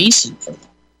a reason for them.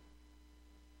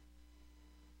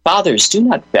 Fathers, do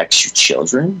not vex your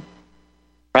children,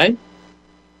 right?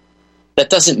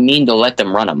 That doesn't mean to let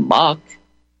them run amok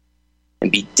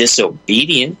and be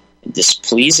disobedient and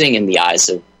displeasing in the eyes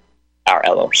of our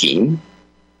Elohim.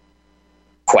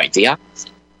 Quite the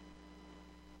opposite.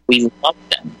 We love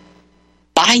them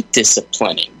by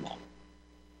disciplining them,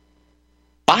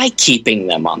 by keeping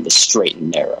them on the straight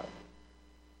and narrow,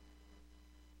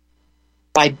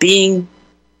 by being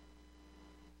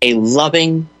a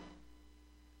loving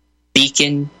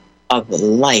beacon of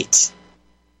light,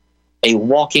 a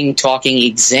walking, talking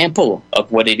example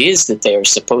of what it is that they are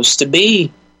supposed to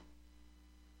be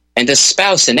and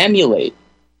espouse and emulate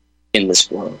in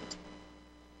this world.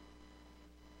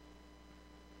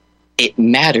 It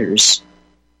matters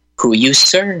who you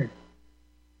serve.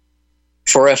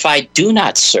 For if I do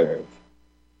not serve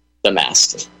the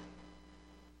master,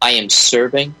 I am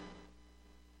serving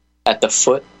at the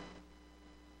foot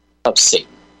of Satan.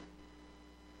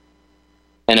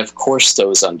 And of course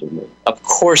those under me, of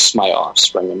course my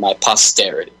offspring and my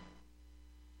posterity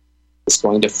is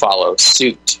going to follow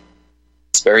suit.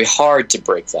 It's very hard to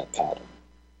break that pattern.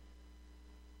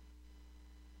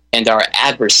 And our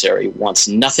adversary wants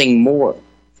nothing more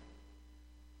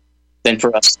than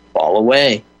for us to fall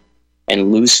away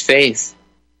and lose faith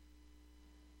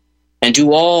and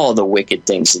do all the wicked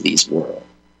things of this world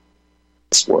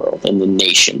and the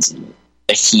nations and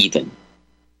the heathen.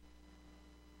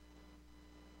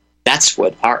 That's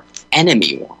what our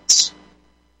enemy wants.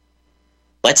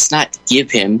 Let's not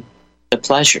give him the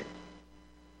pleasure.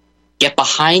 Get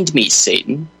behind me,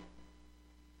 Satan.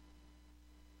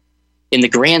 In the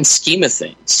grand scheme of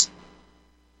things,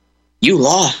 you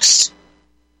lost.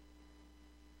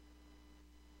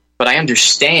 But I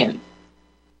understand.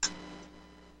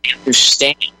 I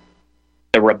understand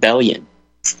the rebellion.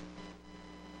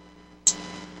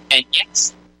 And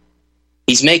yes,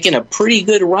 he's making a pretty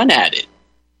good run at it.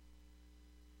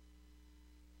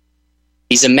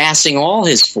 He's amassing all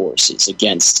his forces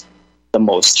against the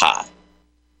Most High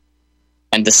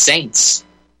and the saints,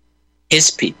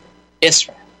 his people,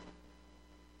 Israel.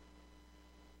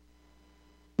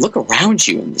 Look around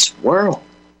you in this world.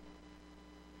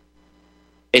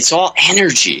 It's all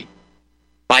energy,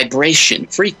 vibration,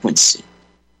 frequency.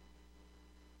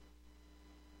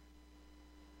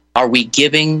 Are we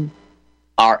giving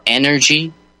our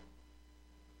energy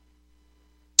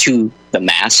to the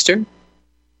Master,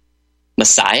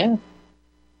 Messiah,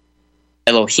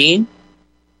 Elohim?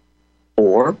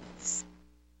 Or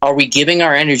are we giving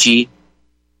our energy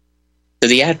to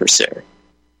the adversary?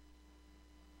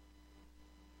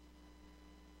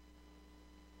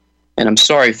 And I'm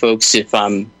sorry, folks, if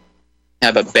I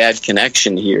have a bad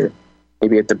connection here.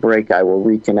 Maybe at the break I will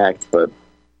reconnect, but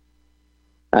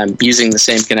I'm using the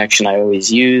same connection I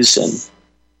always use. And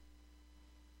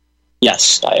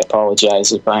yes, I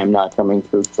apologize if I am not coming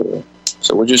through clear.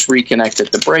 So we'll just reconnect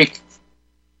at the break.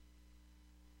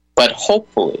 But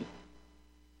hopefully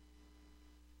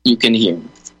you can hear me.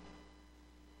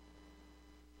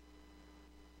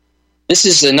 This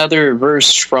is another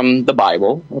verse from the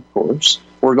Bible, of course.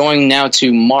 We're going now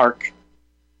to Mark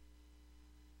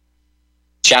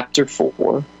chapter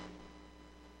 4,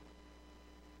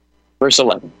 verse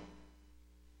 11.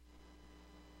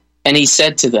 And he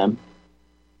said to them,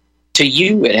 to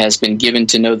you it has been given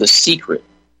to know the secret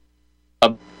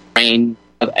of the reign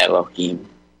of Elohim.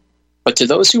 But to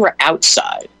those who are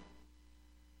outside,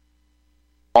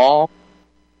 all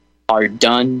are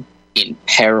done in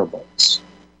parables,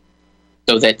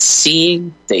 so that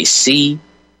seeing they see,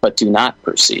 but do not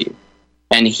perceive,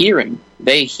 and hearing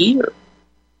they hear,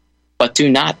 but do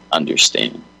not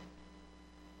understand,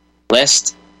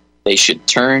 lest they should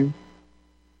turn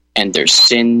and their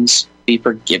sins be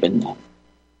forgiven them.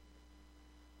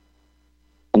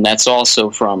 And that's also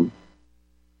from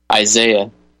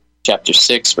Isaiah chapter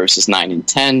 6, verses 9 and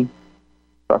 10,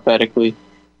 prophetically,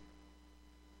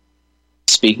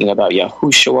 speaking about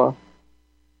Yahushua.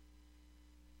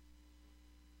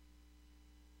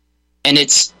 And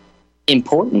it's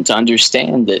important to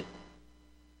understand that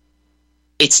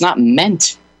it's not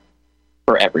meant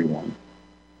for everyone.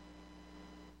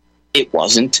 It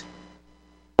wasn't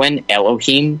when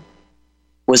Elohim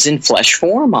was in flesh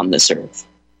form on this earth.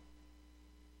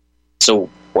 So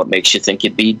what makes you think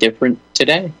it'd be different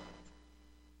today?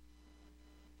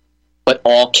 But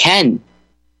all can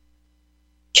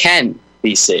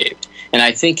be saved. And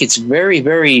I think it's very,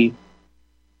 very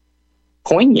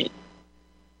poignant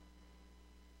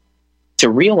to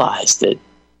realize that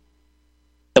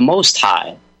the Most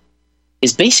High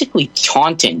is basically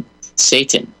taunting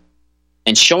Satan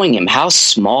and showing him how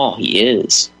small he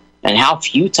is and how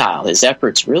futile his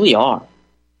efforts really are,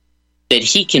 that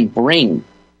he can bring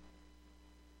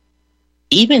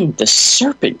even the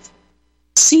serpent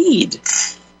seed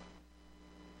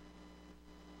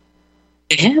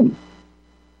to him.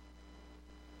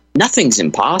 Nothing's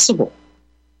impossible.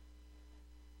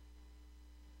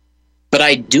 But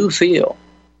I do feel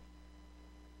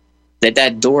that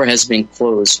that door has been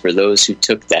closed for those who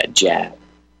took that jab,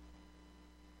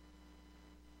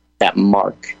 that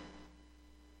mark.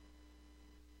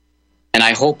 And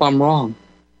I hope I'm wrong.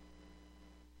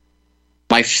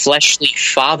 My fleshly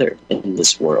father in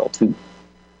this world, who,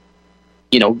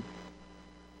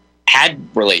 had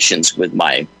relations with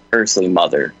my earthly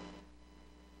mother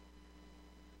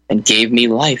and gave me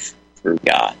life through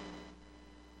God,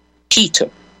 he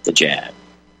took the jab.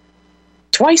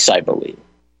 Twice, I believe.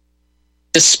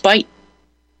 Despite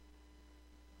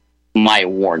my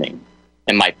warning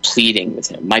and my pleading with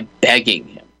him, my begging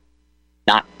him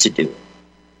not to do it.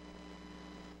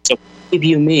 So, believe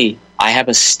you me, I have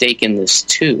a stake in this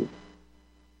too.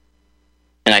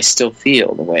 And I still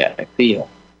feel the way I feel.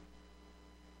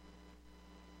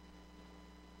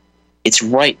 It's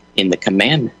right in the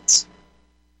commandments.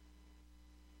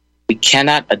 We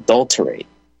cannot adulterate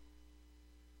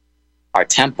our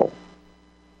temple.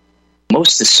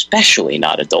 Most especially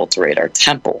not adulterate our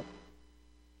temple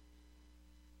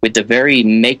with the very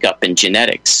makeup and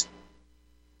genetics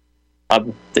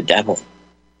of the devil.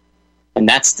 And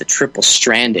that's the triple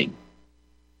stranding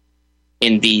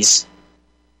in these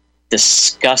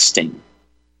disgusting,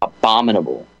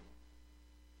 abominable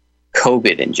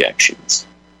COVID injections.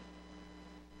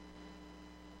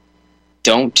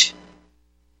 Don't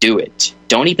do it.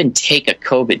 Don't even take a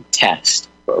COVID test,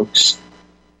 folks.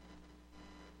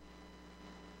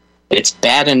 It's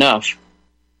bad enough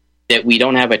that we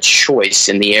don't have a choice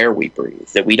in the air we breathe,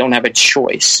 that we don't have a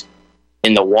choice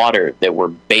in the water that we're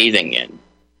bathing in.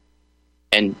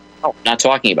 And I'm not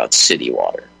talking about city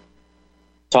water.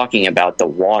 I'm talking about the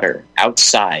water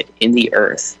outside in the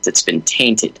earth that's been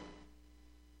tainted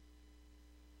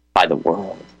by the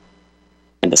world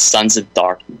and the sons of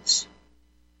darkness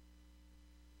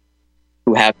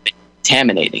who have been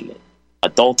contaminating it,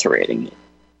 adulterating it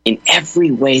in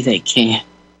every way they can.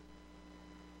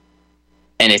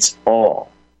 And it's all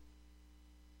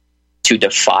to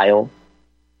defile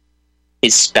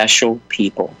his special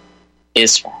people,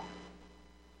 Israel.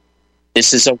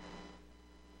 This is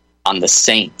on the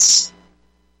saints.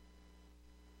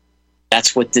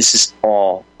 That's what this is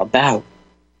all about.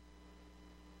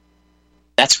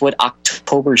 That's what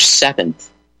October 7th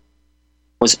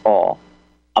was all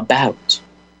about.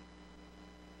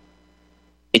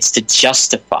 It's to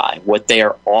justify what they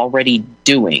are already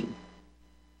doing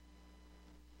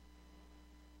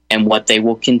and what they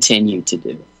will continue to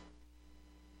do.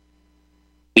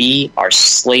 We are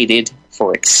slated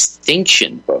for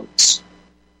extinction, folks.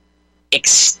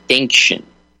 Extinction.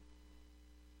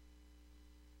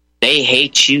 They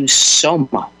hate you so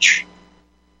much.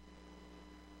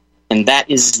 And that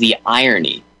is the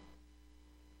irony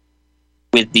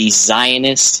with these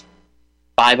Zionist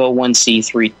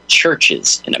 501c3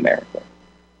 churches in America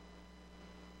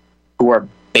who are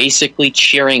basically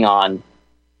cheering on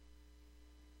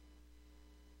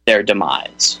their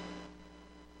demise.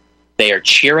 They are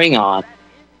cheering on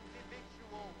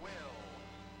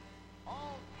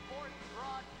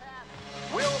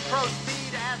will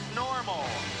proceed as normal.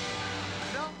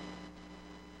 No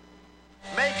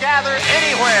may gather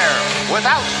anywhere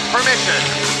without permission.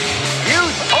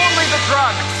 Use only the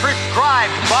drug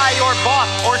prescribed by your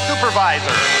boss or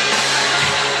supervisor.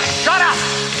 Shut up!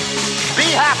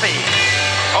 Be happy.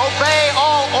 Obey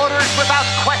all orders without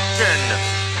question.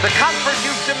 The comfort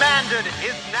you've demanded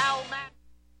is now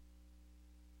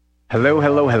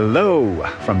Hello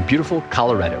from beautiful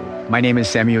Colorado. My name is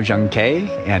Samuel Jung Kei,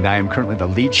 and I am currently the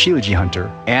lead Shilajit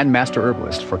hunter and master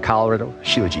herbalist for Colorado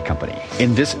Shilajit Company.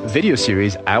 In this video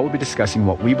series, I will be discussing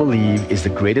what we believe is the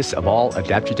greatest of all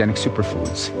adaptogenic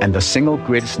superfoods and the single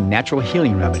greatest natural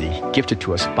healing remedy gifted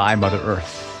to us by Mother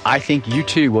Earth. I think you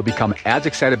too will become as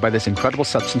excited by this incredible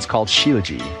substance called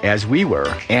Shilajit as we were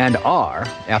and are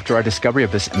after our discovery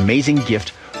of this amazing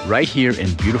gift right here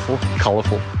in beautiful,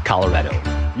 colorful Colorado.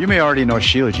 You may already know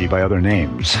Shilajit by other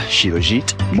names: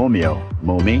 Shilajit, Momio,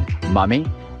 Momi, Mami,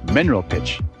 Mineral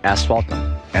Pitch,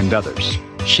 Asphaltum, and others.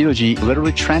 Shilajit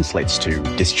literally translates to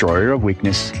destroyer of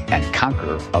weakness and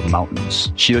conqueror of mountains.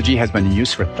 Shilajit has been in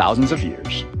use for thousands of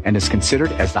years and is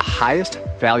considered as the highest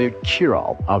valued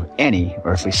cure-all of any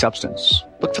earthly substance.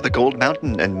 Look for the gold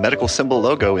mountain and medical symbol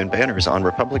logo in banners on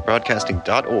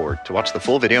republicbroadcasting.org to watch the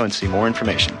full video and see more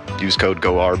information. Use code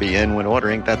GORBN when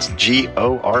ordering. That's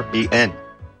GORBN.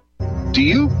 Do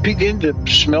you begin to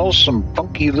smell some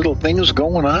funky little things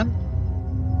going on?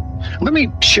 Let me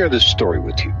share this story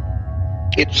with you.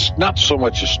 It's not so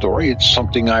much a story, it's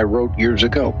something I wrote years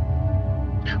ago.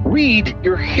 Read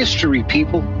your history,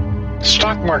 people.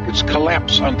 Stock markets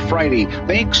collapse on Friday.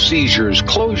 Bank seizures,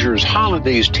 closures,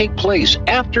 holidays take place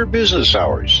after business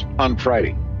hours on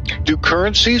Friday. Do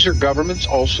currencies or governments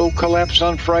also collapse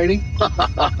on Friday?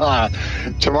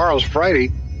 Tomorrow's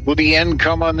Friday. Will the end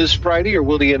come on this Friday, or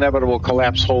will the inevitable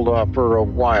collapse hold off for a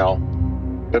while?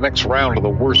 The next round of the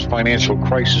worst financial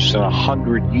crisis in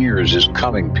 100 years is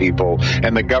coming, people,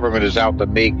 and the government is out to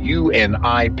make you and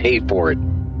I pay for it.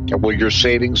 And will your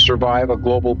savings survive a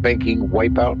global banking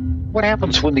wipeout? What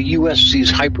happens when the U.S.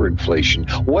 sees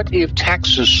hyperinflation? What if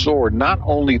taxes soar not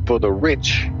only for the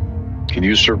rich? Can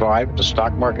you survive if the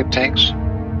stock market tanks?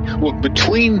 Look,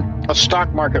 between a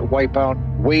stock market wipeout,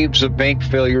 waves of bank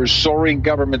failures, soaring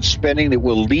government spending that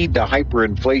will lead to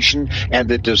hyperinflation, and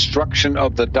the destruction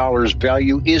of the dollar's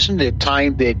value, isn't it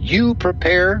time that you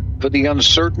prepare for the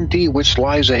uncertainty which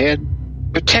lies ahead?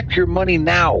 Protect your money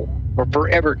now, or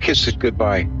forever kiss it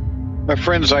goodbye. My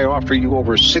friends, I offer you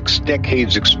over 6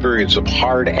 decades experience of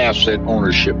hard asset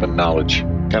ownership and knowledge,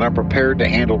 and I'm prepared to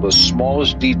handle the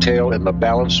smallest detail in the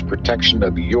balanced protection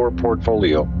of your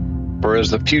portfolio. For as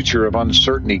the future of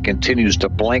uncertainty continues to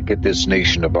blanket this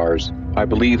nation of ours, I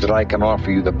believe that I can offer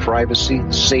you the privacy,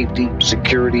 safety,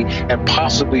 security, and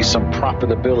possibly some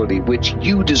profitability which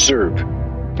you deserve.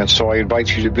 And so I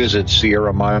invite you to visit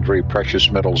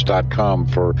SierraMadrePreciousMetals.com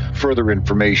for further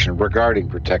information regarding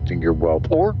protecting your wealth.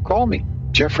 Or call me,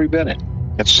 Jeffrey Bennett,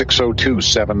 at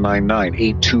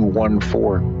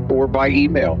 602-799-8214. Or by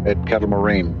email at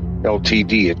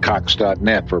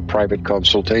kettlemoraineltd@cox.net for private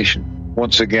consultation.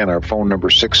 Once again, our phone number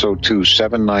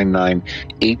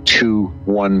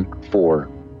 602-799-8214.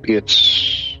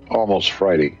 It's almost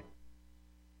Friday.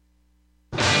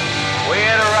 We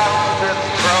interrupt this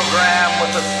program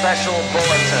with a special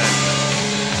bulletin.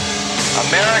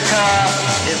 America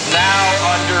is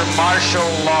now under martial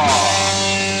law.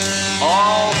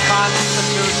 All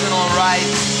constitutional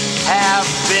rights have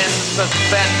been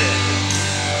suspended.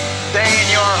 Stay in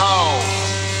your home.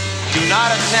 Do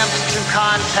not attempt to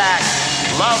contact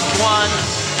loved one,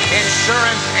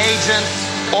 insurance agent,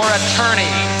 or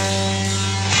attorney.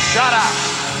 Shut up.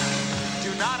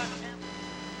 Do not attempt.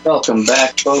 Welcome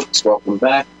back, folks. Welcome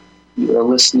back. You are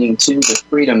listening to the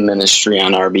Freedom Ministry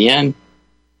on RBN.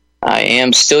 I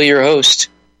am still your host,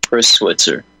 Chris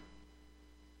Switzer.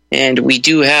 And we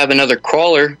do have another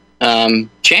caller,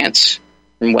 Chance,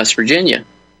 from West Virginia.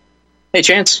 Hey,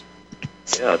 Chance.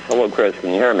 Yes, hello, Chris. Can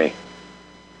you hear me?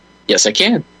 Yes, I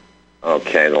can.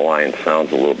 Okay, the line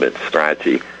sounds a little bit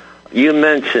scratchy. You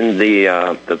mentioned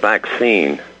the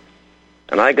vaccine,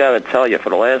 and I got to tell you, for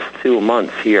the last 2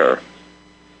 months here,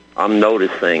 I'm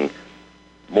noticing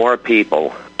more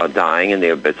people are dying in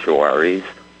the obituaries,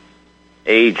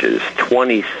 ages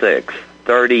 26,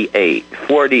 38,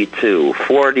 42,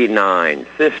 49,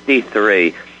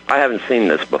 53. I haven't seen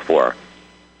this before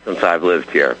since I've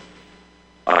lived here.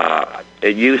 lot.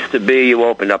 It used to be you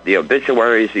opened up the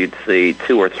obituaries, you'd see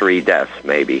 2 or 3 deaths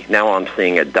maybe. Now I'm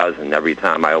seeing a dozen every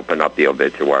time I open up the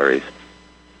obituaries.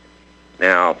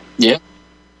 Now,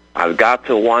 I've got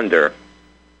to wonder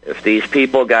if these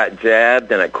people got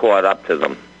jabbed and it caught up to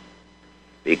them.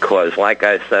 Because, like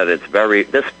I said, it's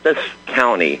this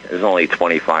county is only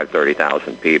 25,000,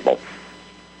 30,000 people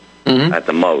at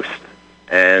the most.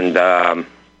 And I'm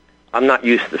not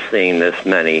used to seeing this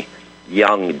many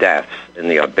young deaths in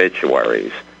the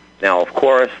obituaries. Now, of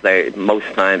course, most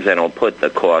times they don't put the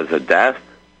cause of death.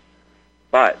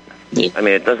 But, I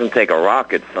mean, it doesn't take a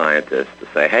rocket scientist to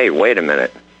say, hey, wait a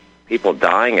minute. People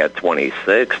dying at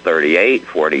 26, 38,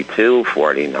 42,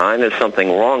 49, there's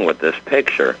something wrong with this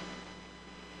picture.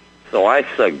 So I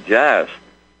suggest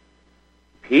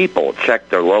people check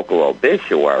their local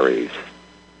obituaries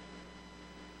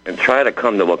and try to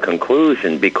come to a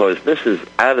conclusion, because this is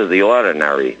out of the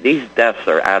ordinary. These deaths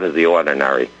are out of the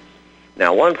ordinary.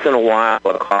 Now, once in a while,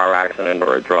 a car accident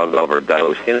or a drug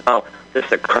overdose,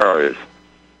 this occurs,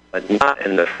 but not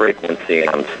in the frequency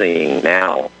I'm seeing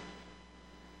now.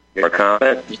 Your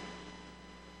comment?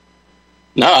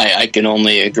 No, I can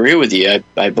only agree with you.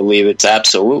 I believe it's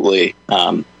absolutely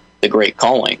the great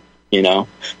calling,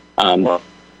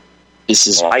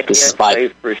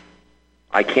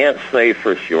 I can't say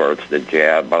for sure it's the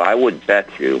jab, but I would bet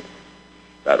you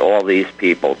that all these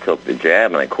people took the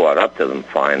jab and they caught up to them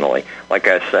finally. Like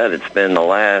I said, it's been the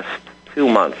last 2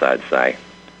 months, I'd say.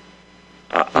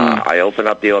 I open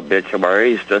up the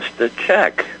obituaries just to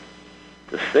check,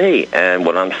 to see, and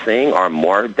what I'm seeing are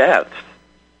more deaths.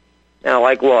 Now,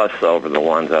 I gloss over the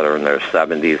ones that are in their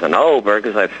 70s and over,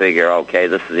 because I figure, okay,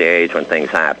 this is the age when things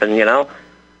happen,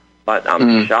 But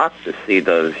I'm shocked to see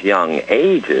those young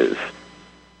ages,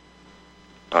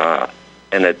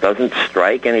 and it doesn't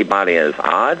strike anybody as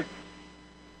odd.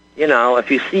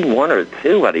 If you see 1 or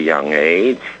 2 at a young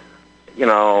age,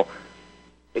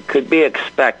 it could be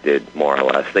expected, more or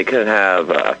less. They could have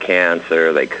a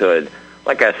cancer, they could,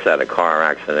 like I said, a car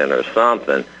accident or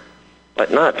something,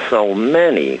 but not so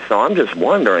many. So I'm just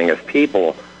wondering if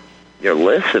people, your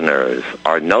listeners,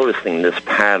 are noticing this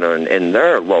pattern in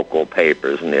their local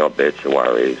papers and the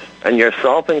obituaries, and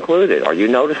yourself included. Are you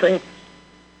noticing?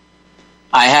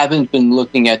 I haven't been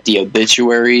looking at the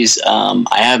obituaries.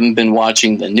 I haven't been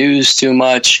watching the news too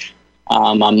much.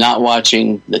 I'm not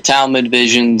watching the Talmud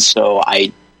Vision, so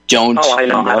I don't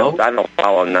know. I don't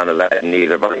follow none of that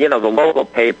neither. But, the local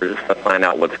papers, to find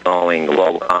out what's going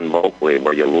on locally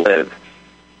where you live.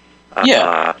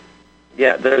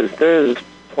 There's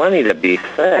plenty to be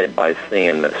said by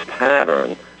seeing this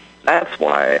pattern. That's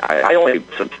why I only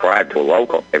subscribe to a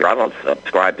local paper. I don't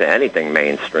subscribe to anything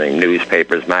mainstream,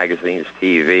 newspapers, magazines,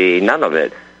 TV, none of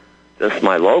it. Just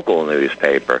my local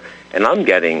newspaper. And I'm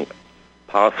getting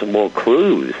possible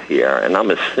clues here. And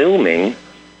I'm assuming,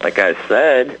 like I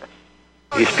said,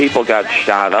 these people got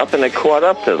shot up and it caught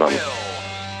up to them.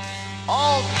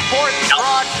 All sports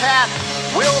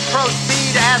broadcasts will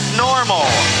proceed as normal.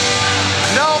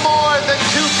 No more than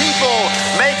 2 people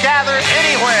may gather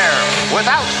anywhere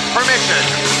without permission.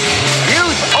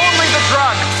 Use only the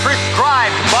drugs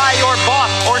prescribed by your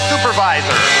boss or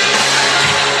supervisor.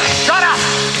 Shut up!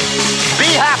 Be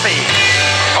happy!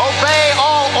 Obey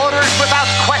all orders without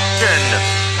question.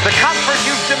 The comfort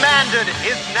you've demanded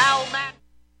is now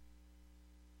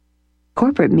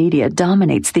Corporate media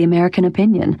dominates the American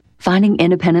opinion. Finding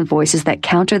independent voices that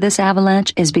counter this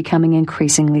avalanche is becoming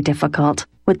increasingly difficult.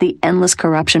 With the endless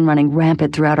corruption running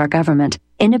rampant throughout our government,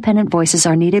 independent voices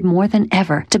are needed more than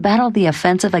ever to battle the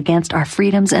offensive against our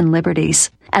freedoms and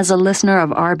liberties. As a listener of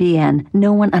RBN,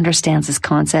 no one understands this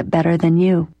concept better than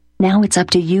you. Now it's up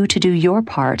to you to do your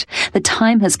part. The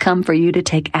time has come for you to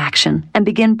take action and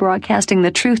begin broadcasting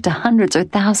the truth to hundreds or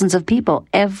thousands of people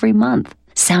every month.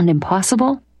 Sound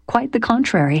impossible? Quite the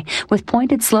contrary. With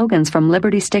pointed slogans from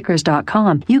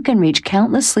LibertyStickers.com, you can reach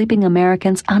countless sleeping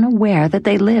Americans unaware that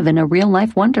they live in a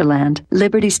real-life wonderland.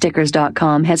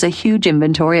 LibertyStickers.com has a huge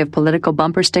inventory of political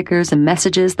bumper stickers and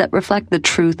messages that reflect the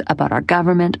truth about our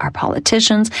government, our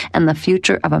politicians, and the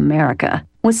future of America.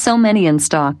 With so many in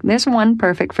stock, there's one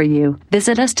perfect for you.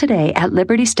 Visit us today at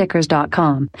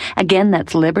LibertyStickers.com. Again,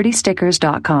 that's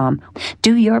LibertyStickers.com.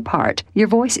 Do your part. Your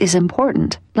voice is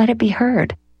important. Let it be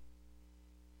heard.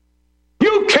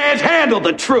 You can't handle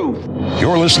the truth.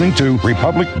 You're listening to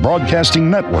Republic Broadcasting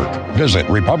Network. Visit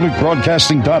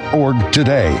republicbroadcasting.org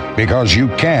today, because you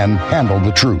can handle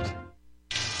the truth.